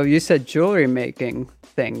 So you said jewelry making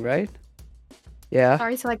thing, right? Yeah.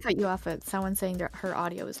 Sorry to like cut you off, but someone saying that her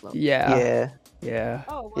audio is low. Yeah. Yeah.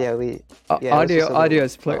 Oh, well, Yeah, we. Yeah. Yeah, it was just a Audio little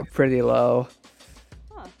is low. pretty low.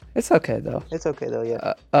 Huh. It's okay though. It's okay though,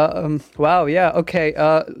 yeah. Wow. Yeah. Okay.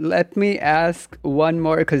 Let me ask one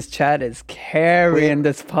more because Chad is carrying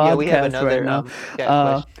this podcast Yeah, we have another right now. chat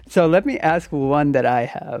question. So let me ask one that I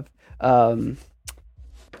have.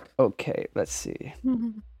 Okay. Let's see.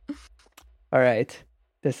 All right.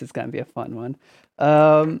 This is gonna be a fun one.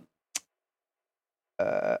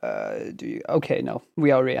 Okay, no,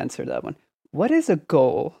 we already answered that one. What is a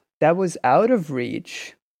goal that was out of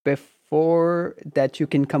reach before that you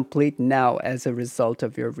can complete now as a result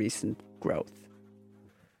of your recent growth?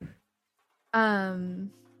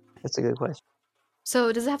 That's a good question.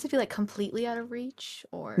 So does it have to be like completely out of reach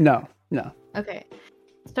or No. Okay.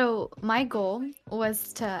 So my goal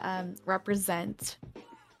was to represent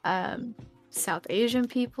South Asian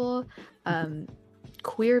people,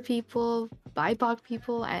 queer people, BIPOC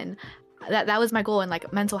people, and that was my goal, and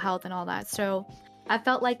like mental health and all that. So I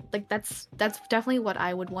felt like that's definitely what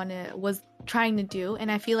I was trying to do,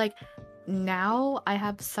 and I feel like now I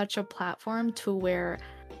have such a platform to where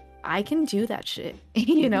I can do that shit.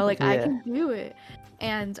 You know, like I Yeah. can do it,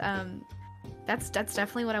 and that's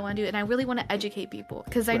definitely what I want to do, and I really want to educate people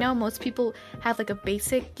because I Right. know most people have like a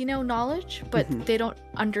basic, knowledge, but Mhm. they don't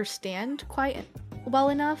understand quite well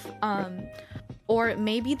enough. Or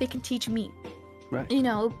maybe they can teach me, Right.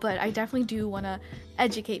 but I definitely do want to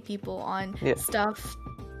educate people on Yeah. stuff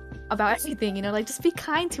about everything, like just be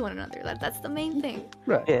kind to one another. That's the main thing.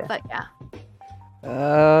 Right. Yeah. But yeah.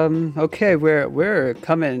 Okay, we're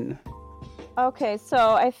coming. Okay,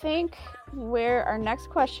 so I think where our next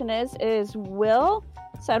question is Will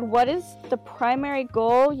said, what is the primary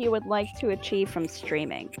goal you would like to achieve from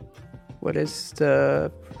streaming? What is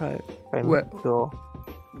the Primary What- goal.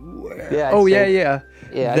 where? Yeah, I'd Oh say- yeah.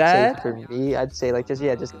 Yeah, That- I'd say for me, I'd say like just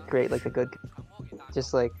create like a good,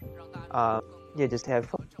 just like, just have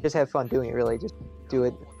fun doing it. Really, just do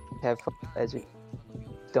it, have fun.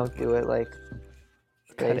 Don't do it like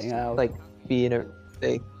Cutting out. like being a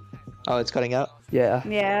like. Oh, it's cutting out. Yeah.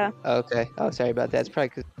 Yeah. Okay. Oh, sorry about that. It's probably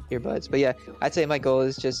 'cause of earbuds. But yeah, I'd say my goal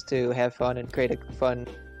is just to have fun and create a fun,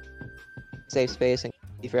 safe space and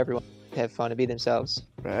for everyone to have fun and be themselves.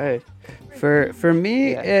 Right. For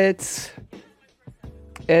me, Yeah.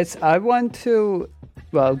 it's I want to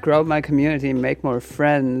grow my community, make more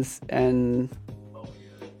friends, and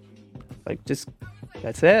like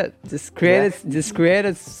that's it. Just create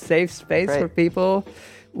a safe space for Right. people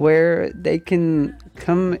where they can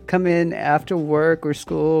come in after work or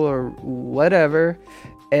school or whatever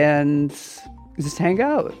and just hang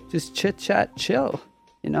out, just chit chat, chill,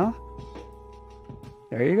 There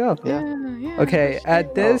you go. Yeah. Okay,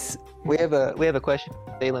 at this We have a question.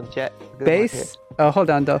 Salem chat. Good one here. hold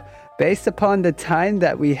on though. Based upon the time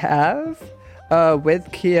that we have with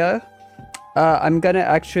Kia, I'm gonna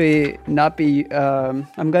actually not be. I'm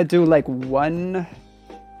gonna do like one.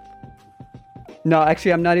 No,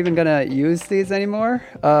 actually, I'm not even gonna use these anymore.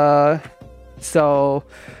 So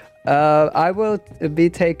I will be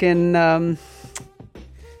taking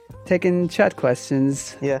chat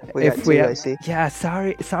questions. Yeah, we got two, I see. Yeah,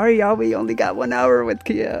 sorry, y'all. We only got 1 hour with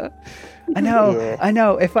Kia. I know. Yeah. I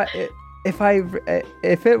know. If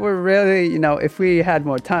it were really, if we had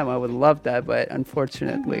more time, I would love that. But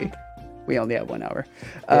unfortunately, we only have 1 hour.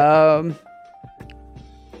 Yeah.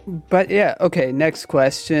 But yeah, okay. Next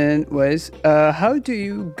question was, how do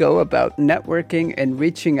you go about networking and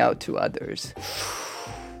reaching out to others?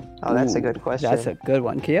 Oh, that's a Ooh, good question. That's a good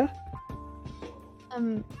one, Kia.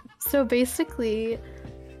 So basically,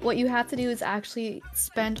 what you have to do is actually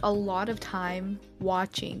spend a lot of time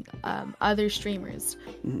watching other streamers.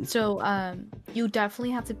 So you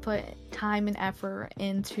definitely have to put time and effort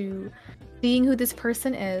into seeing who this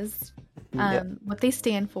person is, what they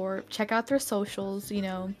stand for, check out their socials, you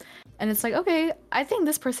know, and it's like, okay, I think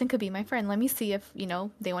this person could be my friend. Let me see if, you know,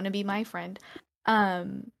 they want to be my friend.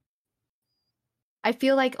 I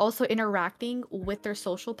feel like also interacting with their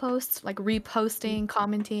social posts, like reposting,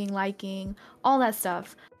 commenting, liking, all that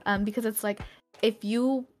stuff. Because it's like, if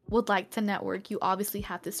you would like to network, you obviously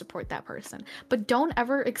have to support that person. But don't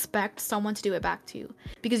ever expect someone to do it back to you,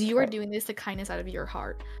 because you are doing this to kindness out of your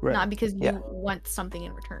heart, not because you want something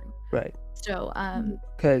in return. Right. So,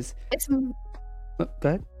 because it's go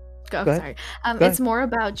ahead. Go Go sorry. Go It's more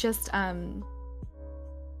about just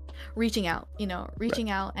reaching out, you know,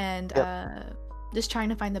 out and just trying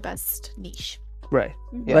to find the best niche. Right.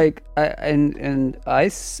 Like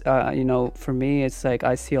you know, for me, it's like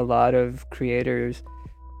I see a lot of creators,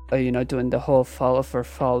 you know, doing the whole follow for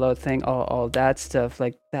follow thing, all that stuff.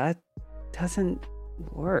 Like that doesn't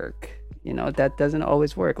work. You know, that doesn't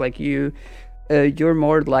always work. Like you're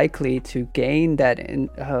more likely to gain that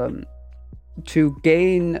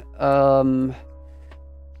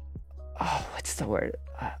what's the word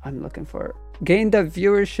I'm looking for? Gain the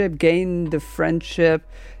viewership, gain the friendship,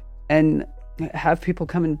 and have people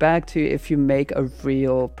coming back to you if you make a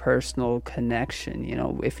real personal connection. You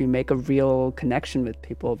know, if you make a real connection with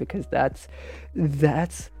people, because that's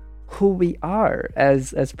who we are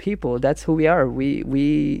as people. That's who we are.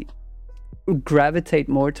 We gravitate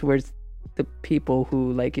more towards the people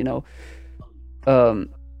who, like, you know,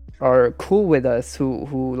 are cool with us,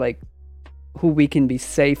 who we can be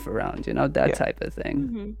safe around, you know, that type of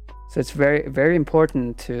thing. So it's very, very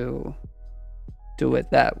important to do it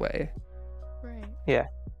that way. Right. Yeah.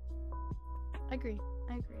 I agree.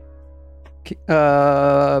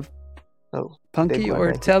 Punky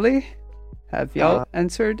or Telly, have y'all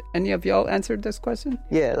answered? Any of y'all answered this question?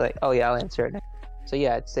 Yeah, like, I'll answer it. So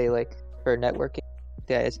yeah, I'd say, like, for networking,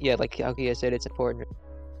 like Kiapiaa said, it's important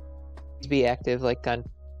to be active, like on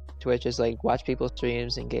Twitch, is like watch people's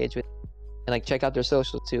streams, engage with, and like check out their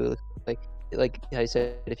socials too. Like I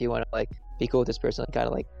said, if you want to like be cool with this person, kind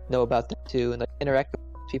of like know about them too, and like interact with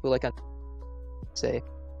people, like on, say,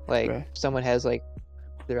 like if someone has like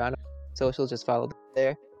they're on socials, just follow them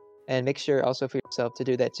there, and make sure also for yourself to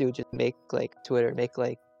do that too. Just make like Twitter, make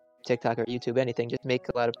like TikTok or YouTube, anything. Just make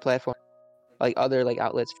a lot of platforms, like other like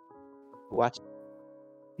outlets for watching.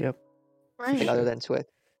 Yep. Right. Like, other than Twitch.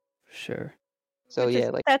 Sure. So yeah,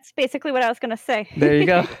 like that's basically what I was gonna say. There you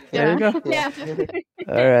go. There you go. Yeah.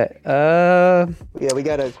 All right. Yeah, we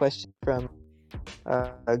got a question from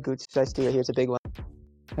Gooch. Should I steal it? Here's a big one.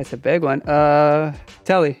 That's a big one.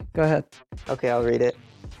 Telly, go ahead. Okay, I'll read it.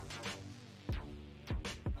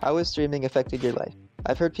 How has streaming affected your life?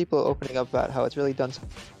 I've heard people opening up about how it's really done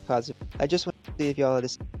something positive. I just want to see if y'all had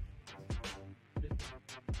this.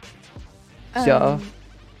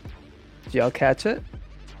 Did y'all catch it?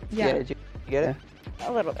 Yeah. Did you get it?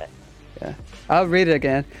 A little bit. Yeah. I'll read it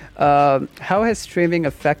again. How has streaming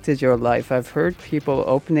affected your life? I've heard people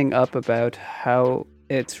opening up about how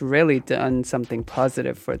it's really done something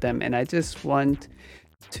positive for them, and I just want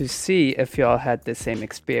to see if y'all had the same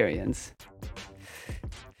experience.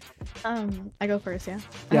 I go first, yeah?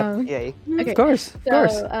 Yeah. Yeah. Okay. Of course.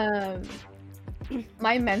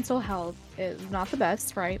 My mental health is not the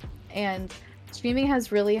best, right? And streaming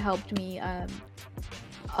has really helped me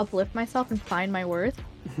uplift myself and find my worth.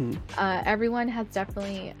 Everyone has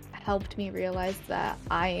definitely helped me realize that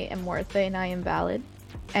I am worth it and I am valid.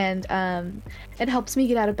 And it helps me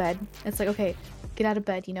get out of bed. It's like, okay, get out of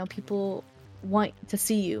bed, you know, people want to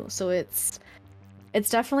see you. So it's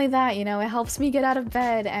definitely that, you know, it helps me get out of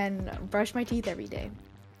bed and brush my teeth every day.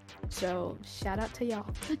 So shout out to y'all.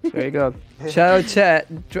 There you go. Shout out chat.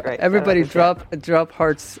 Everybody drop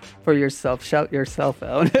hearts for yourself. Shout yourself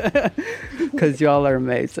out. Because y'all are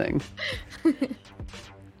amazing.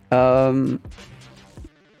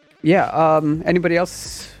 Anybody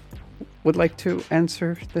else would like to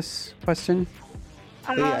answer this question?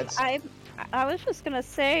 I was just gonna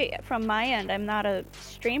say, from my end, I'm not a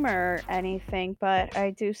streamer or anything, but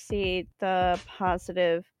I do see the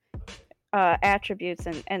positive attributes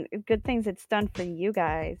and good things it's done for you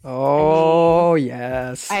guys. Oh,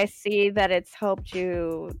 yes. I see that it's helped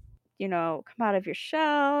you, you know, come out of your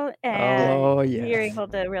shell, and you're able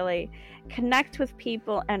to really connect with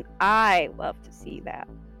people, and I love to see that.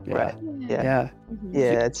 Right. Yeah.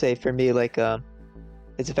 Yeah, I'd say for me, like, I'd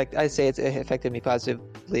say it's affected me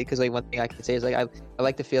positively, because like one thing I can say is like I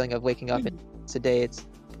like the feeling of waking up and today it's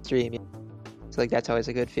stream. So like that's always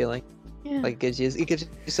a good feeling. Yeah. Like it gives you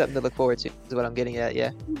something to look forward to. Is what I'm getting at.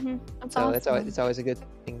 Yeah. That's So awesome. it's always a good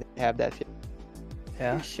thing to have that.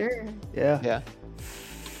 Yeah. For sure. Yeah. Yeah.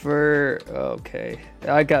 Okay,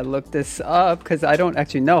 I gotta look this up because I don't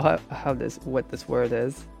actually know what this word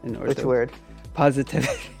is in order. Which word?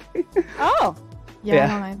 Positivity. Oh. Yeah,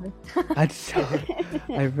 Yeah. I don't either. I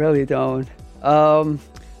don't. I really don't.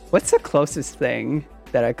 What's the closest thing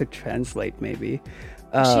that I could translate? Maybe.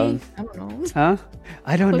 I don't know. Huh?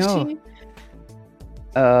 I don't know.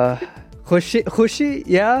 Khushi.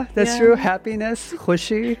 Yeah, that's Yeah. true. Happiness.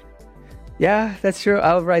 Khushi. Yeah, that's true.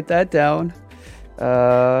 I'll write that down.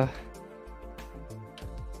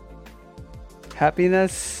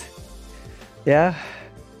 Happiness. Yeah.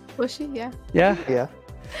 Bushy, yeah. Yeah. Yeah.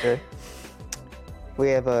 Sure. We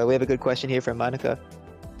have a good question here from Monica.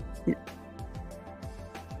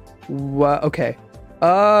 Okay.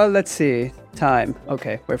 Let's see. Time.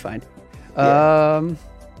 Okay, we're fine. Yeah.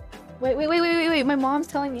 Wait. My mom's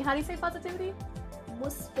telling me. How do you say positivity?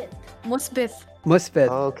 Musbit. Musbit.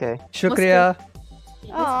 Oh, okay. Shukriya.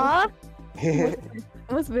 Aw.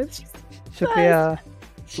 Musbit. Shukriya.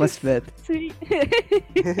 Musbit. Sweet.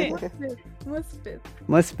 Musbit.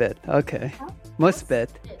 Musbit. Okay. Musbit.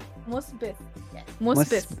 Musbit.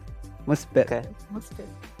 Musbit. Okay. Musbit.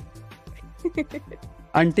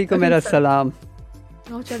 Auntie ko mera salam.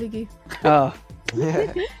 Oh, chaligi. Oh.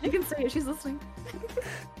 You can say it. She's listening.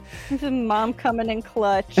 This is mom coming in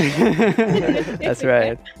clutch. That's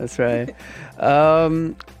right. That's right.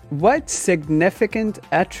 What significant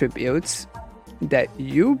attributes that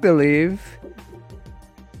you believe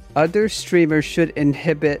other streamers should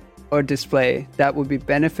inhibit or display that would be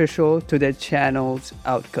beneficial to their channel's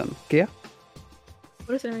outcome? Kia?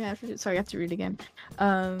 What is it? Sorry, I have to read again.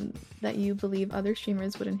 That you believe other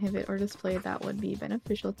streamers would inhibit or display that would be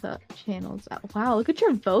beneficial to channels. Wow, look at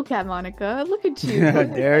your vocab, Monica. Look at you.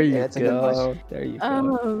 There you that's a good go. question. There you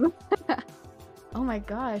go. Oh my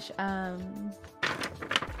gosh.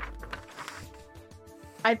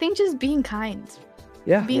 I think just being kind.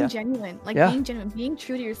 Yeah. Being Yeah. genuine. Like Yeah. being genuine, being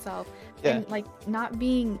true to yourself. Yeah. And like not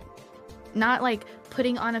like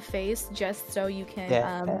putting on a face just so you can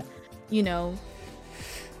Yeah. you know,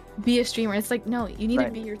 be a streamer. It's like, no, you need to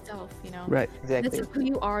Right. be yourself, you know? Right. This Exactly. is who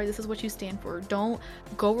you are. This is what you stand for. Don't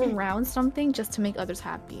go around something just to make others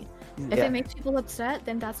happy. If Yeah. it makes people upset,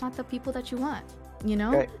 then that's not the people that you want, you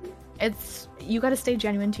know? Right. You got to stay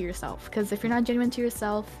genuine to yourself, because if you're not genuine to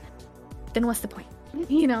yourself, then what's the point?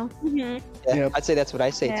 You know? Mhm. Yeah, Yep. I'd say that's what I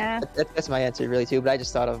say. Yeah. Too. That's my answer really too. But I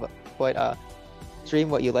just thought of what stream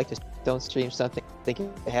what you like to. Don't stream something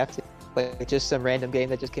thinking you have to. Like just some random game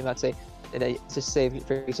that just came out. Say, and then just say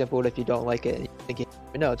for example, what if you don't like it? And you're thinking,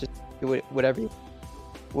 no, just do whatever.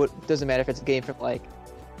 What doesn't matter if it's a game from like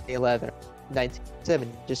 11 or 1997.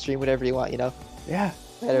 Just stream whatever you want. You know, Yeah.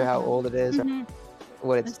 no matter how old it is or Mhm.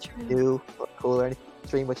 what it's That's true. new or cool or anything.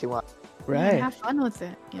 Stream what you want. Yeah, Right. have fun with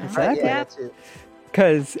it. You know? Exactly. Yeah, that too.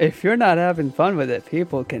 Because if you're not having fun with it,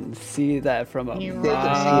 people can see that from a You're They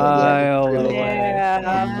can see it, yeah. mile Really. away. Yeah. A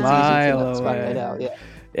It's easy to mile Spot right away. out,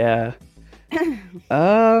 yeah.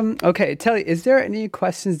 Yeah. Okay, Telly, is there any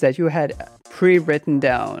questions that you had pre-written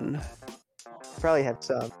down? Probably have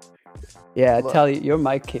some. Yeah, Look. Telly, your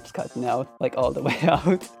mic keeps cutting out, like all the way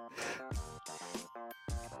out.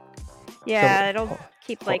 Yeah, So- it'll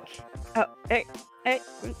keep like. Oh, hey.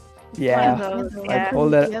 Yeah. Those, Like yeah.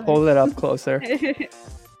 hold it up closer.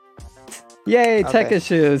 Yay, tech Okay.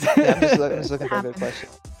 issues. Yeah, I'm just looking for a good question.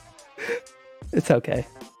 It's okay.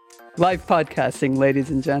 Live podcasting, ladies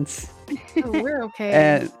and gents. Oh, we're okay.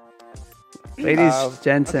 And ladies,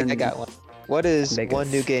 gents, Okay, and I got one. What is Vegas. one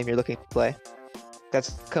new game you're looking to play?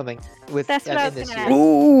 That's coming with That's what I in was this gonna year. ask.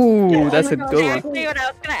 Ooh, Yeah, that's oh a my good gosh. one. Exactly what I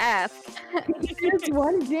was gonna ask. There's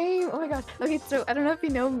one game. Oh my gosh. Okay, so I don't know if you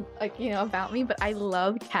know, like, you know, about me, but I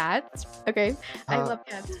love cats. Okay, I Uh. love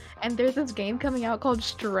cats. And there's this game coming out called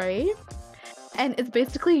Stray, and it's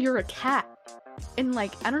basically you're a cat. And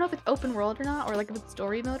like, I don't know if it's open world or not, or like if it's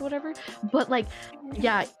story mode, or whatever. But like,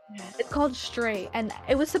 yeah, it's called Stray, and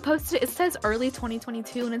it was supposed to. It says early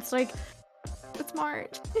 2022, and it's like, it's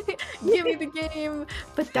March. Give me the game.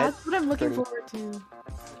 But that's what I'm looking pretty- forward to.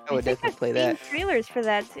 I would definitely play I've that. seen trailers for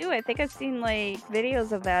that too. I think I've seen like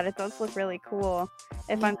videos of that. It does look really cool.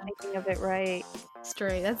 If I'm Yeah. thinking of it right.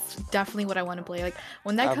 Stray. That's definitely what I want to play. Like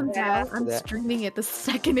when that I'm comes down out, for I'm that. streaming it the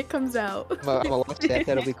second it comes out. I'm gonna watch that.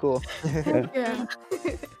 That'll be cool. Yeah.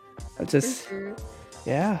 I For just, sure.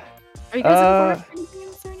 yeah. Are you guys looking forward to any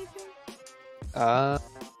games or anything?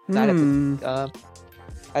 Not at the-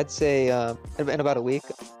 Hmm. I'd say in about a week,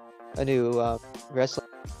 a new wrestling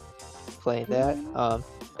playing that.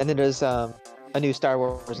 And then there's a new Star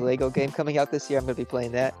Wars Lego game coming out this year. I'm gonna be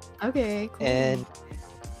playing that. Okay, cool. And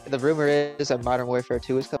the rumor is a Modern Warfare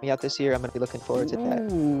 2 is coming out this year. I'm gonna be looking forward to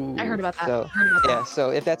that. Ooh. I heard about that. So yeah, so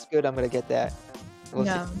if that's good, I'm gonna get that. We'll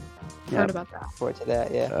Yeah, see. heard about that. Forward to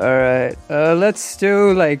that. Yeah. All right. Let's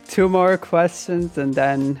do like 2 more questions and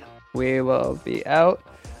then we will be out.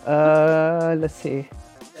 Let's see.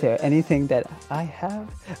 Is there anything that I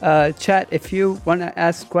have? Chat, if you want to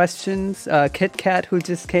ask questions, Kit Kat, who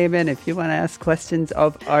just came in, if you want to ask questions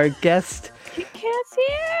of our guest, Kit Kat's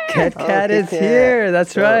here. Kit Kat Kit is Kat. here.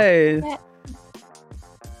 That's Cool. right.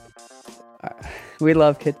 We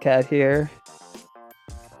love Kit Kat here.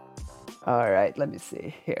 All right, let me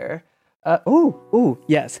see here.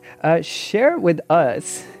 Yes. Share with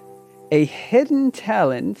us a hidden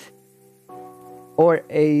talent or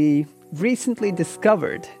a recently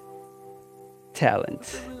discovered talent.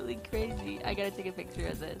 Absolutely crazy. I gotta take a picture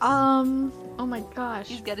of this. Oh my gosh.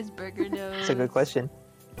 He's got his burger nose. That's a good question.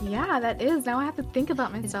 Yeah, that is. Now I have to think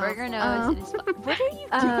about His myself. burger nose. And his what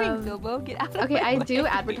are you doing, Bilbo? Get out of Okay, my I way. do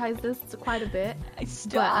advertise this quite a bit.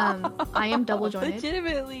 Stop. I am double jointed.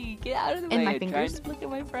 Legitimately, get out of the In way. my I'm trying fingers. to look at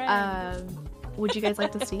my friend. Would you guys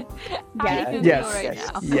like to see? Yeah. I Yes. right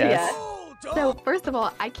Yes. now. Yes. So first of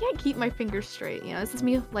all, I can't keep my fingers straight. You know, this is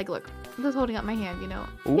me. Like, look, I'm just holding up my hand. You know,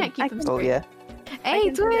 Ooh. can't keep them Oh straight. yeah. Hey,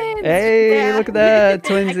 can see it. twins. Hey, Yeah. look at that,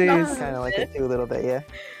 can- twinsies. Kind of like it too a little bit. Yeah.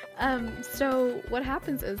 So what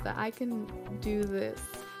happens is that I can do this.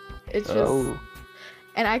 It's just, Oh.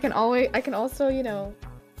 and I can also, you know,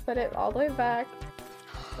 put it all the way back.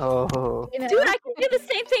 Oh. You know, Dude, I can do the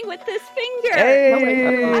same thing with this finger. Hey, I'm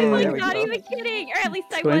There like we not go. even kidding, or at least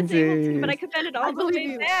I was able to, but I could bend it all I the way believe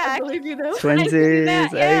you. I back. believe you though. twinsies.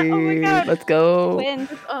 that, yeah, oh my Hey, God. let's go. Twins.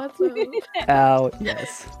 That's awesome. Out.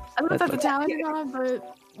 Yes. I don't know if that's a That's talent or not,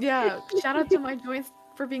 but yeah, shout out to my joints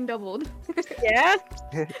for being doubled. Yeah.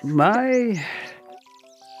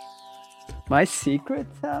 My secret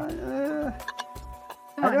talent.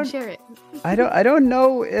 Come on, don't- share it. I don't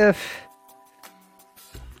know if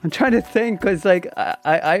I'm trying to think because like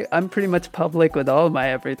I'm pretty much public with all my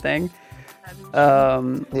everything.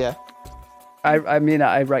 Yeah. I mean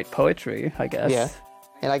I write poetry, I guess. Yeah.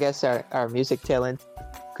 And I guess our music talent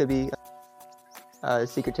could be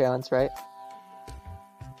secret talents, right?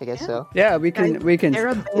 I guess so. Yeah, we can. They're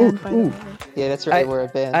a Ooh, band, by the ooh. way. Yeah, that's right. I- We're a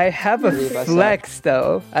band. I have a Three of us are. flex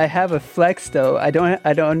though. I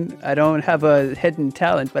don't have a hidden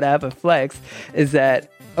talent, but I have a flex. Is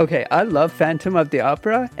that okay? I love Phantom of the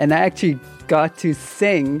Opera, and I actually got to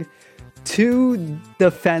sing to the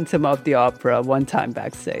Phantom of the Opera one time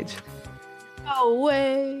backstage. No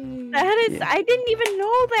way. That is, I didn't even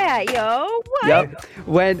know that, yo. What? Yep.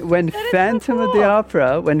 When That is so Phantom of the cool.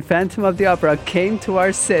 Opera, when Phantom of the Opera came to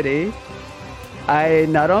our city, I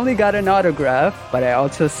not only got an autograph, but I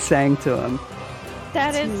also sang to him.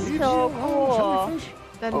 That is so cool.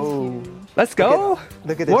 That is Oh. huge. Let's go,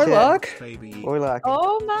 Look at the Warlock. Baby. Warlock.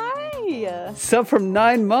 Oh my. Sub from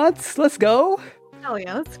 9 months. Let's go. Hell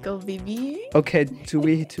yeah, let's go, baby. Okay, do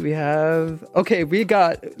we have? Okay, we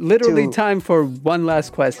got literally Two. time for one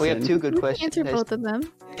last question. We have two good questions. Answer both of them.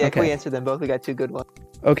 Yeah, Okay. we answered them both. We got two good ones.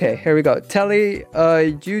 Okay, here we go. Telly,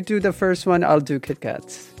 you do the first one. I'll do Kit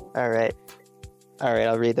Kats. All right.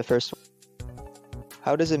 I'll read the first one.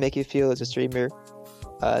 How does it make you feel as a streamer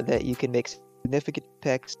that you can make significant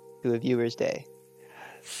impacts to a viewer's day?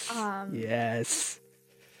 Yes.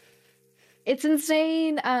 It's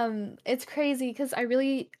insane. It's crazy because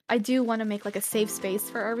I do want to make like a safe space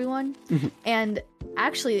for everyone. And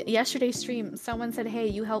actually, yesterday's stream, someone said, "Hey,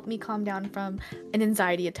 you helped me calm down from an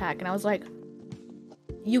anxiety attack," and I was like,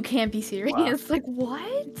 "You can't be serious! Like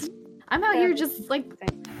what? I'm out here just like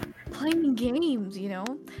playing games, you know?"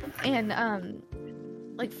 And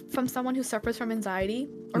like from someone who suffers from anxiety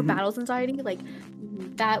or battles anxiety, like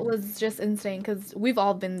that was just insane because we've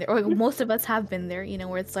all been there, or most of us have been there, you know,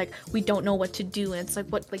 where it's like we don't know what to do, and it's like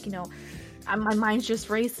what, like, you know, my mind's just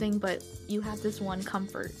racing, but you have this one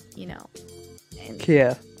comfort, you know. And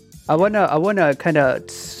Kia, I wanna kind of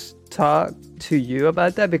talk to you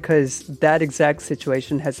about that because that exact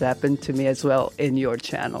situation has happened to me as well in your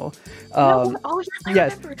channel. oh yes, I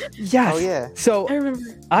yes. remember. Yes. Oh, yeah. So I remember.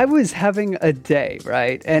 I was having a day,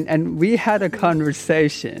 right? And we had a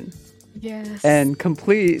conversation Yes. and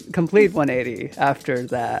complete 180 after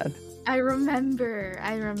that. I remember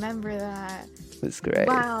that. was great.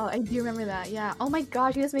 Wow, I do remember that. Yeah. Oh my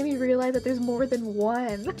gosh, you just made me realize that there's more than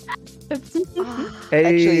one.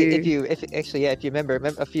 Hey, If you remember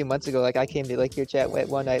a few months ago, like I came to like your chat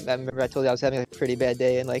one night. I remember I told you I was having a pretty bad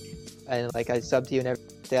day, and I subbed to you and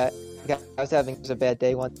everything. That I was having a bad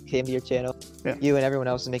day. Once came to your channel, Yeah. you and everyone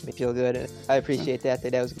else was making me feel good, and I appreciate that.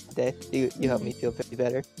 That was a good day. You helped me feel pretty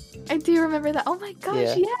better. I do remember that. Oh my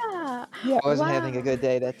gosh, yeah. I wasn't Wow. having a good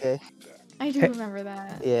day that day. I do Hey. remember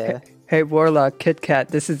that. Yeah. hey, Warlock, Kit Kat,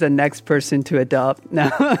 this is the next person to adopt now.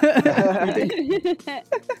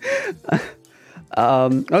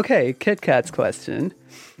 Okay, Kit Kat's question.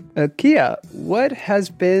 Kia, what has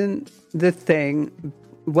been the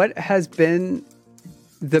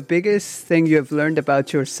biggest thing you have learned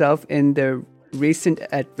about yourself in the recent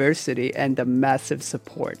adversity and the massive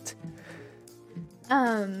support?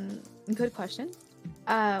 Good question.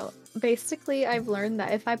 Basically, I've learned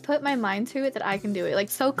that if I put my mind to it, that I can do it. Like,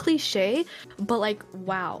 so cliche, but like,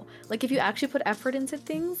 wow. Like, if you actually put effort into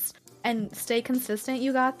things and stay consistent,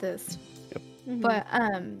 you got this. Yep. Mhm. But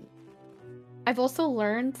I've also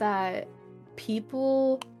learned that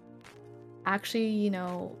people actually,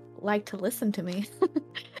 like to listen to me.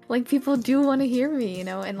 Like, people do want to hear me,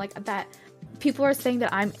 and like that people are saying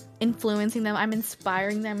that I'm influencing them, I'm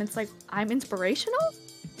inspiring them. It's like, I'm inspirational?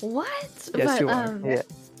 What? Yes, you are. Yeah.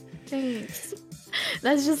 Thanks.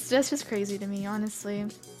 That's just crazy to me, honestly.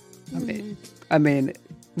 I mean,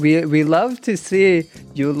 we love to see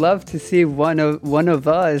one of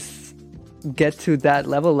us get to that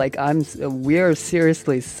level. Like we are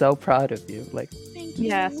seriously so proud of you. Like,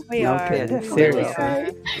 Yes, we No are. kidding. We Seriously. are.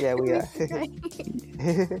 Yeah, we are.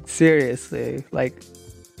 seriously, like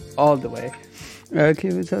all the way.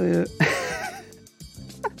 Can we tell you?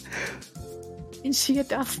 And she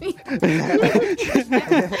adopts me.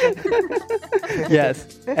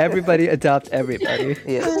 Yes, everybody adopt everybody.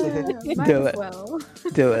 Yes. Might Do as it. well.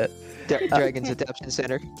 Do it. Dragon's Adoption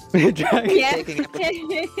Center. Yeah. Taking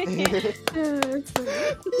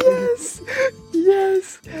Yes,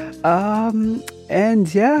 yes.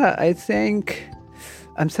 And yeah, I think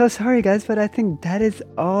I'm so sorry, guys, but I think that is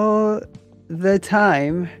all the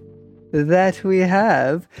time that we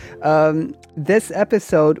have. This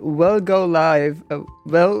episode will go live,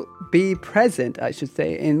 will be present, I should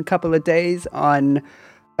say, in a couple of days on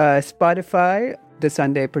Spotify, the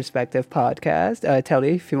Sunday Perspective podcast.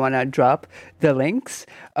 Telly, if you want to drop the links.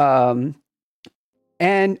 And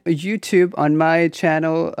YouTube on my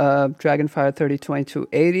channel,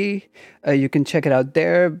 Dragonfire302280. You can check it out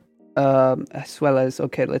there, as well as,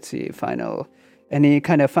 okay, let's see, any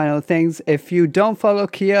kind of final things. If you don't follow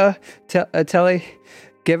Kia, Telly,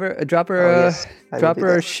 drop her a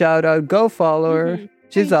shout out. Go follow her.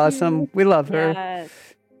 She's Thank awesome. you. We love her. Yes.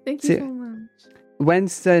 Thank See- you so much.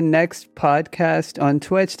 When's the next podcast on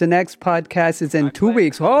Twitch? The next podcast is in 2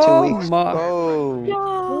 weeks. Oh, 2 weeks. my. Oh.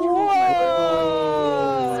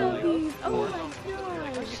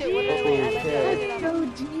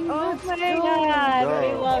 Oh my god,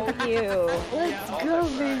 we love you. Let's go,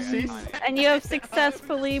 baby. And you have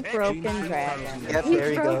successfully broken Dragon. Yep, there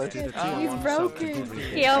he goes. He's broken.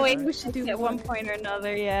 He always We should do at one point or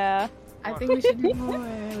another, yeah. I think we should do more.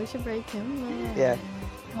 We should break him more. Yeah.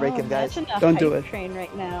 Break him, guys. Imagine a Don't do hype it. train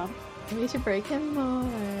right now. We should break him more.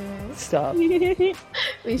 Stop. We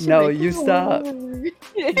should No, break you him stop. more.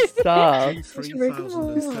 Stop.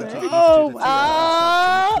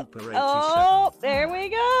 Oh, there we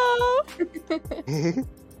go.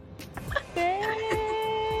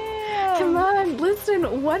 Damn. Come on,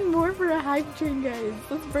 listen, one more for a hype train, guys.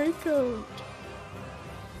 Let's break him.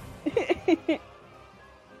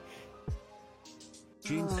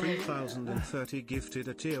 Gene 3030 gifted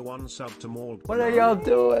a tier 1 sub to Maul. What are y'all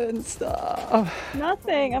doing? Stop.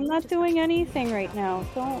 Nothing. I'm not doing anything right now.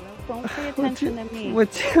 Don't pay attention to me.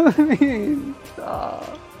 What do you mean?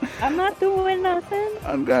 Stop. I'm not doing nothing.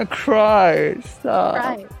 I'm gonna cry. Stop.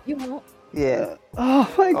 Right, you won't. Yeah.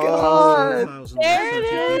 Oh my god. There it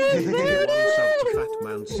is, there it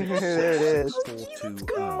There it is.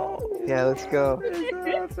 Yeah, let's go. What is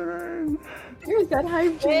happening? Here's that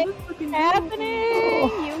hype train. Let's fucking Happening.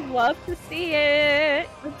 Oh. You love to see it.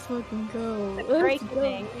 go. Let's fucking go. It's Let's great go.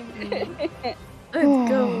 thing. Let's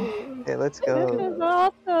go. Yeah, let's This go. is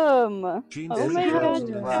awesome. Gene Oh my god,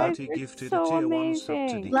 you 3030 guys are gifted so a tier 1 sub to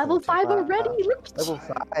amazing. Level 5 Wow. already? Level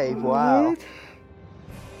 5. Wow.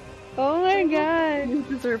 Oh my god. You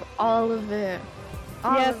deserve all of it.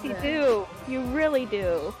 All Yes, of you it. do. You really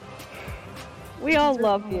do. We all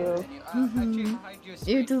love you.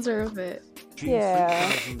 You deserve it. Yeah.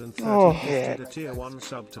 3030 Oh. gifted a tier 1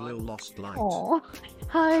 sub to Lil Lost Light. Aw.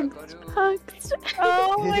 Hugs. Hugs.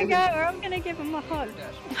 Oh my god, I'm gonna give him a hug.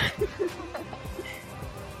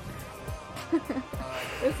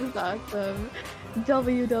 This is awesome.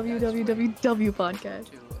 www podcast.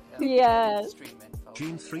 Yes.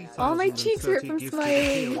 Gene 3030 All my cheeks hurt from gifted a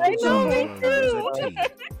tier smiling. 1 I know, sub me to too. ZT.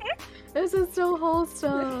 This is so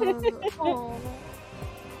wholesome. Aw.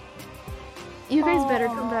 You guys better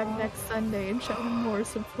come back next Sunday and show him more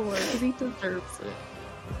support because he deserves it.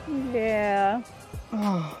 Yeah.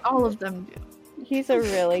 All of them do. He's a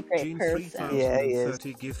really great Gene person. Yeah, he is.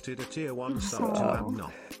 3030 gifted a tier 1 sub to Aw.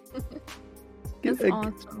 Amnok. It's Like,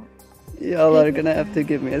 awesome. y'all are gonna have to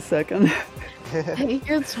give me a second. Take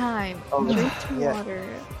your time. Oh, Drink some yeah. water.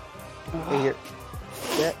 Hey, here.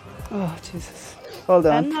 Yeah, Oh, Jesus. Hold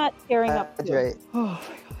I'm on. not tearing up. hydrate. Oh,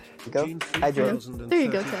 my God. Go. Gene Hydrate. 3030 There you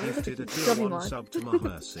go, Kelly. gifted a tier Double 1 mod. sub to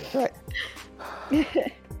Mahersi. Right.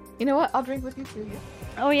 You know what? I'll drink with you too. Yeah.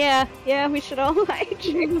 Oh yeah, yeah, we should all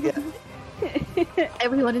hydrate.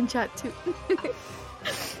 Everyone in chat too.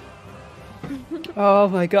 Oh,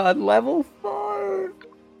 my God. Level 5.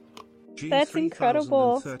 Gene That's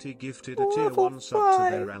incredible. 3030 gifted a tier Level 1 sub to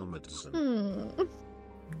five. their Almadson.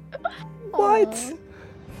 What? Aw.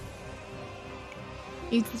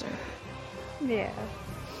 You deserve it. Yeah.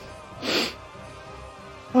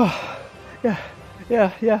 Oh, yeah.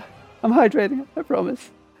 I'm hydrating. I promise.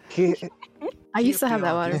 I used to have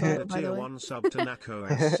that water Kiapiaa bottle, gifted by a the tier way. 1 sub to Nako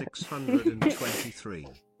S623.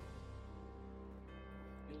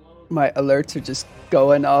 My alerts are just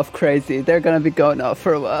going off crazy. They're gonna be going off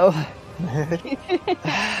for a while.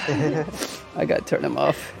 I gotta turn them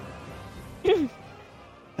off.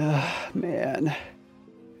 Man.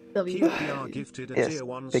 W. Kiapiaa gifted a Yes, tier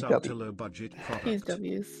 1 big sub W. to low budget Use product.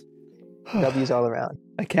 W's. W's all around.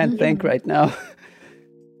 I can't think right now.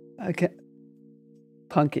 I can't.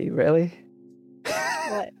 Punky, really?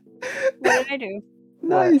 What? What did I do?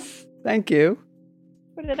 Nice. Thank you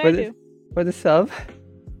What did For I the- do? for the sub.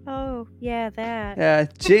 Oh, yeah, that. Yeah,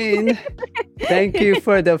 Jean, thank you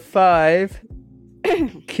for the 5.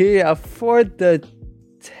 Kia for the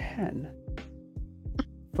 10.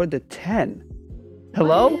 For the 10.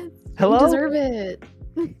 Hello? What? Hello? You deserve it.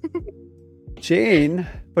 Jean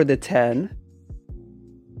for the 10.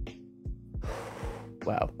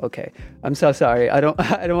 Wow, okay. I'm so sorry. I don't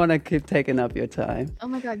want to keep taking up your time. Oh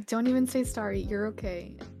my god, don't even say sorry. You're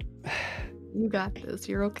okay. You got this.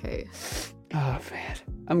 You're okay. Oh man.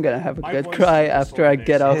 I'm going to have a My good voice cry is after I disordered,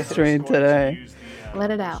 get so off I'm stream just going to today. use the,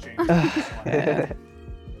 Let it voice out. changer for this one.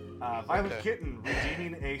 Yeah. Violet Kitten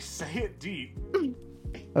redeeming a Say It Deep.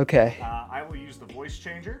 Okay. I will use the voice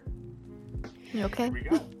changer. You okay? Here we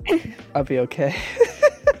go. I'll be okay.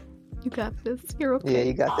 You got this. You're okay. Yeah,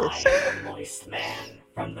 you got this. Moist man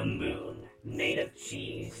from the moon, made of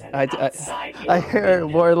cheese and I outside I your hear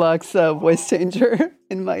window. Warlock's voice changer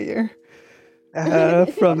in my ear from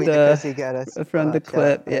Probably because he got us. from the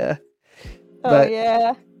clip. Yeah. Oh, But-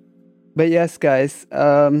 yeah. But yes, guys,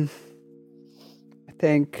 I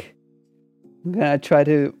think I'm gonna try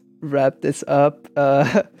to wrap this up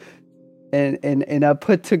in a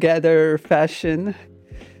put together fashion.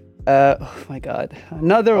 Oh my God,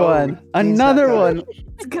 another one, Gene's another not one.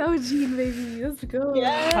 Let's go, Gene, baby. Let's go.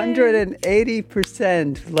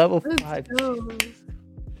 180% level Let's 5. go.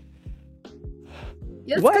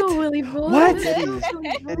 Let's What? go, Willy boy. What?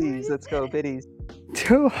 Biddies, let's go, biddies.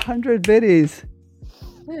 200 biddies.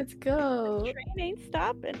 Let's go. Train ain't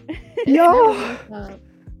stopping. Yo, Stop.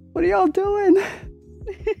 what are y'all doing?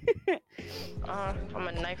 I'm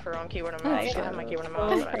a knifer on keyword of Oh, mouse. I shit. have my keyword of Oh,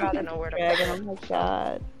 mouse, but I don't know where to Dragon, put it. oh my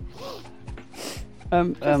god.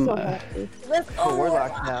 I'm So happy. Let's For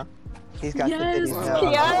Warlock now. He's got the Yes. biddies now.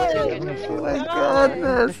 Yes. oh my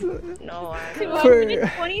goodness. No, I For-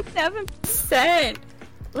 227%.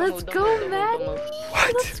 Let's go, Maddie.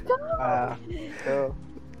 What? Let's go. Wow. So,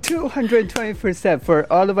 220% for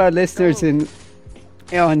all of our listeners on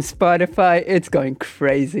Spotify. It's going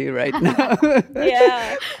crazy right now.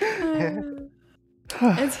 Yeah.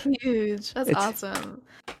 It's huge. That's It's- awesome.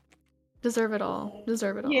 Deserve it all.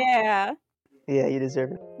 Deserve it all. Yeah. yeah, you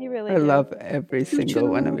deserve it. You really I do. love every single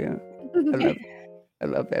one of you. I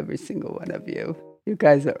love every single one of you. You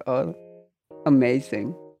guys are all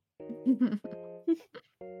amazing.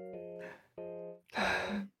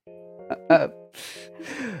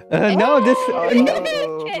 No, this. Oh,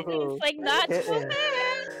 It's like not Kitten.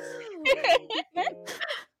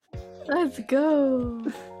 Let's go.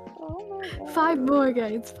 Oh my god. 5 more,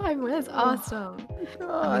 guys. 5 more. That's awesome.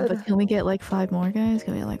 But can we get like 5 more, guys?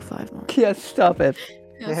 Can we get like 5 more? Yeah, stop it.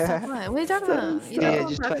 Yeah, stop. What are you talking about? You Yeah, talking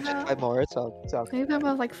just about touch 5 more. It's all Can you talk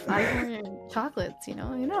about like 5 more chocolates, you know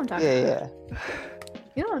what I'm talking Yeah, about. yeah.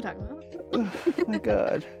 You know what I'm talking about. Oh my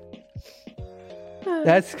god.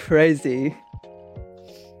 That's crazy.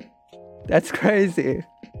 That's crazy.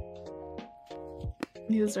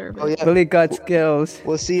 You deserve it. Oh yeah. Really got skills.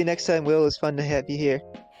 We'll see you next time, Will. It's fun to have you here.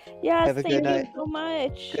 Yes, Have a thank good you night. so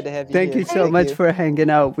much. Good to have you Thank here. you so much for hanging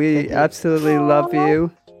out. We Thank you. absolutely love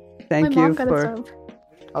you. Thank My you mom got a for. sub.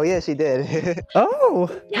 Oh yeah, she did. Oh,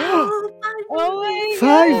 Oh my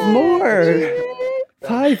five God. more.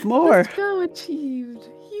 5 more. Let's go, achieved.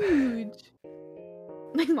 Huge.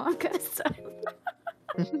 My mom got a sub.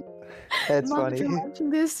 That's Mom, funny. if you're watching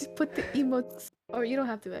this, put the emotes. Or you don't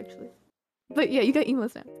have to actually. But yeah, you got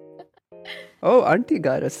emotes now. Oh, Auntie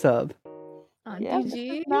got a sub. Auntie Yeah,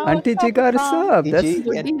 G. now Auntie it's G got a Mom. sub. EG That's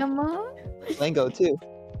and Mama. Flango too.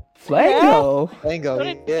 Flango. Flango, So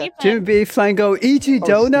did yeah. Stephen. Jimmy B, Flango, E.G. Oh,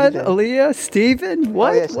 Donut, Steven. Aaliyah, Steven.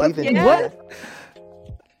 What? Oh yeah, What? Steven. Yeah. What?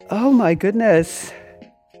 Oh my goodness.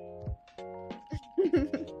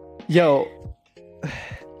 Yo.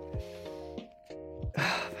 Oh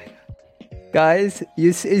my God. Guys,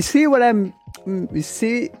 you see what you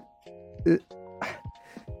see?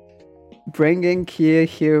 Bringing Kia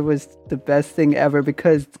here was the best thing ever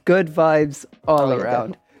because good vibes all Oh, yeah,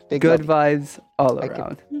 around. Big Good love. vibes all Thank you.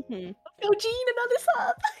 around. Mhm. Oh, Gene, another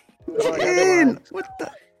sub. Oh, another Gene, one. what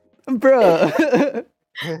the? Bruh.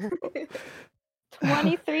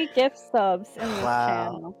 23 gift subs in this Wow.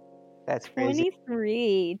 channel. That's crazy.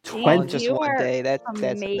 23. All Gene, in just you one are day. That's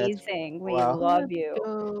amazing. We wow. love you.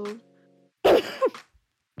 Go.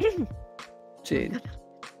 Gene.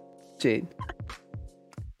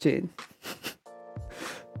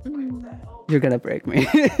 You're gonna break me.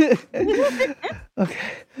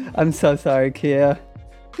 Okay. I'm so sorry, Kia.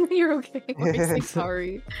 You're okay. I'm so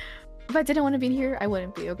sorry. If I didn't want to be in here, I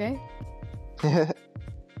wouldn't be, okay?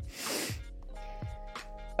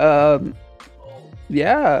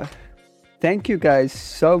 Yeah. Thank you guys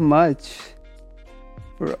so much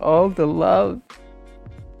for all the love,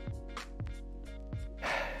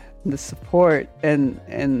 the support, and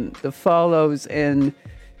the follows, and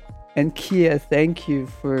Kia, thank you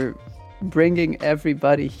for bringing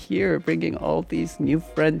everybody here, bringing all these new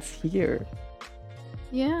friends here.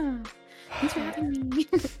 Yeah. Thanks for having me.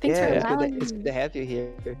 Thanks Yeah, for it's allowing good me. to have you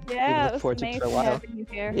here. Yeah, we it look forward was to it nice for a while. having you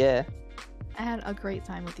here. Yeah. I had a great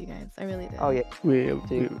time with you guys. I really did. Oh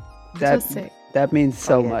yeah. That sick. that means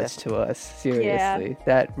so yeah, much to us. Seriously,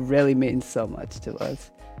 that really means so much to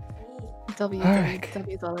us. W, All right.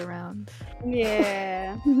 W's all around.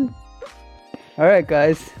 Yeah. All right,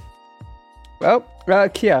 guys. Well,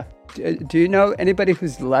 Kia, do you know anybody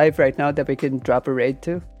who's live right now that we can drop a raid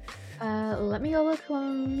to? Let me go look who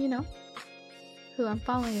I'm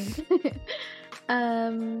following.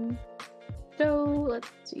 So let's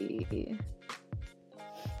see.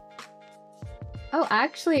 Oh,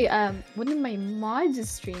 actually, one of my mods is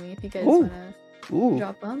streaming. If you guys wanna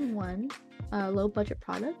drop on one, low budget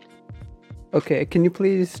product. Okay, can you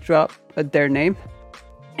please drop their name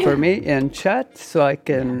for me in chat so I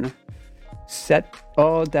can set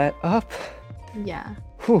all that up? Yeah.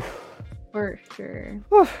 Whew. For sure.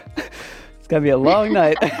 Whew. It's gonna be a long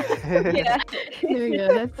night. Yeah. There you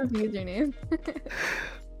go. That's the username.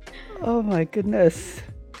 Oh my goodness.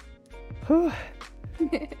 Whew.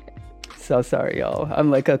 So sorry, y'all. I'm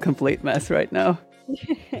like a complete mess right now.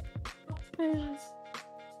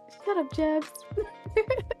 Shut up, Jebs.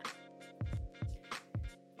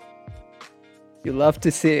 You love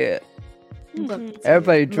to see it. Mhm.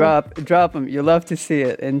 Everybody drop them. You love to see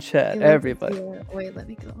it in chat. You love to Everybody. see it. Wait, let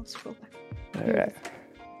me go. Scroll back. All right.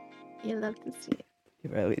 You love to see it. You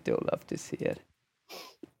really do love to see it.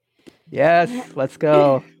 Yes, let's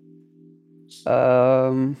go.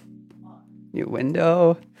 New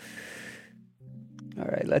window. All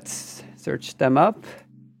right, let's search them up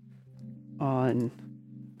on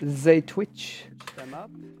Twitch.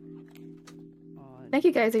 Thank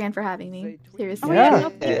you guys again for having me. Seriously.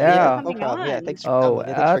 Yeah, No problem. Yeah, thanks for coming.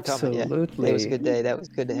 Yeah, thanks for coming. Yeah. Absolutely. It was a good day. That was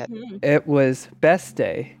good to have. It was best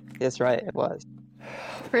day. That's right. It was.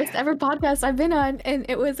 First ever podcast I've been on, and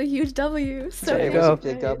it was a huge W. So There you It was go. a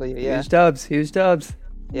big W. Yeah. Huge dubs.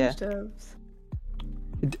 Yeah. Huge dubs.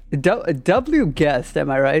 W guest,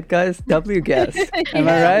 am I right, guys? W guest. Am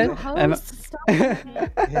I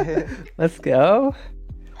right? Let's go.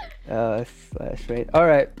 Slash rate. All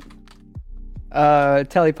right.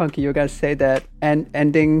 Telepunky, you guys say that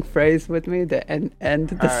ending phrase with me. The end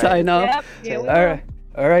the All right. sign off. Yep, here we All right.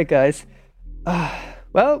 All right, guys.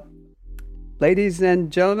 Well, ladies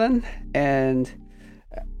and gentlemen, and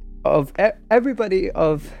of everybody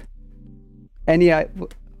of any I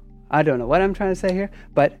don't know what I'm trying to say here,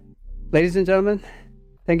 but ladies and gentlemen,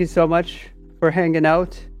 thank you so much for hanging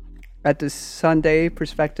out at the Sunday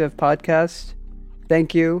Perspective podcast.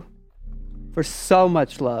 Thank you for so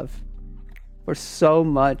much love, for so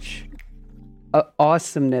much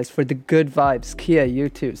awesomeness, for the good vibes. Kia, you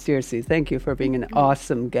too. Seriously, thank you for being an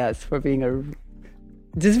awesome guest, for being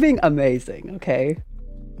just being amazing, okay?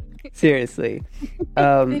 Seriously.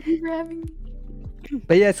 Thank you for having me.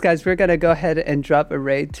 But yes, guys, we're gonna go ahead and drop a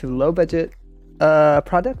raid to low budget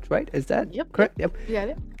product, right? Is that correct? Yep.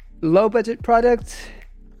 Yeah. Low budget product.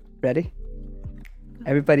 Ready?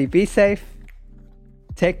 Everybody be safe.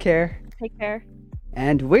 Take care. Take care.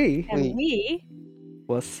 And we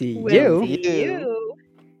will see you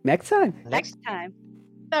next time. Next time.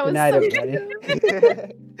 That Good was night, so everybody.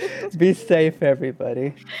 Be safe,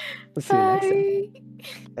 everybody. We'll see you next time.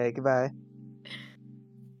 Hey, goodbye.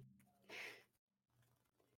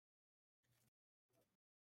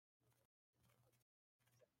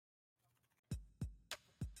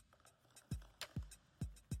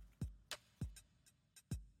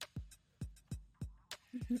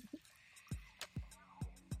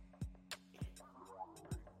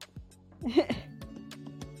 Bye.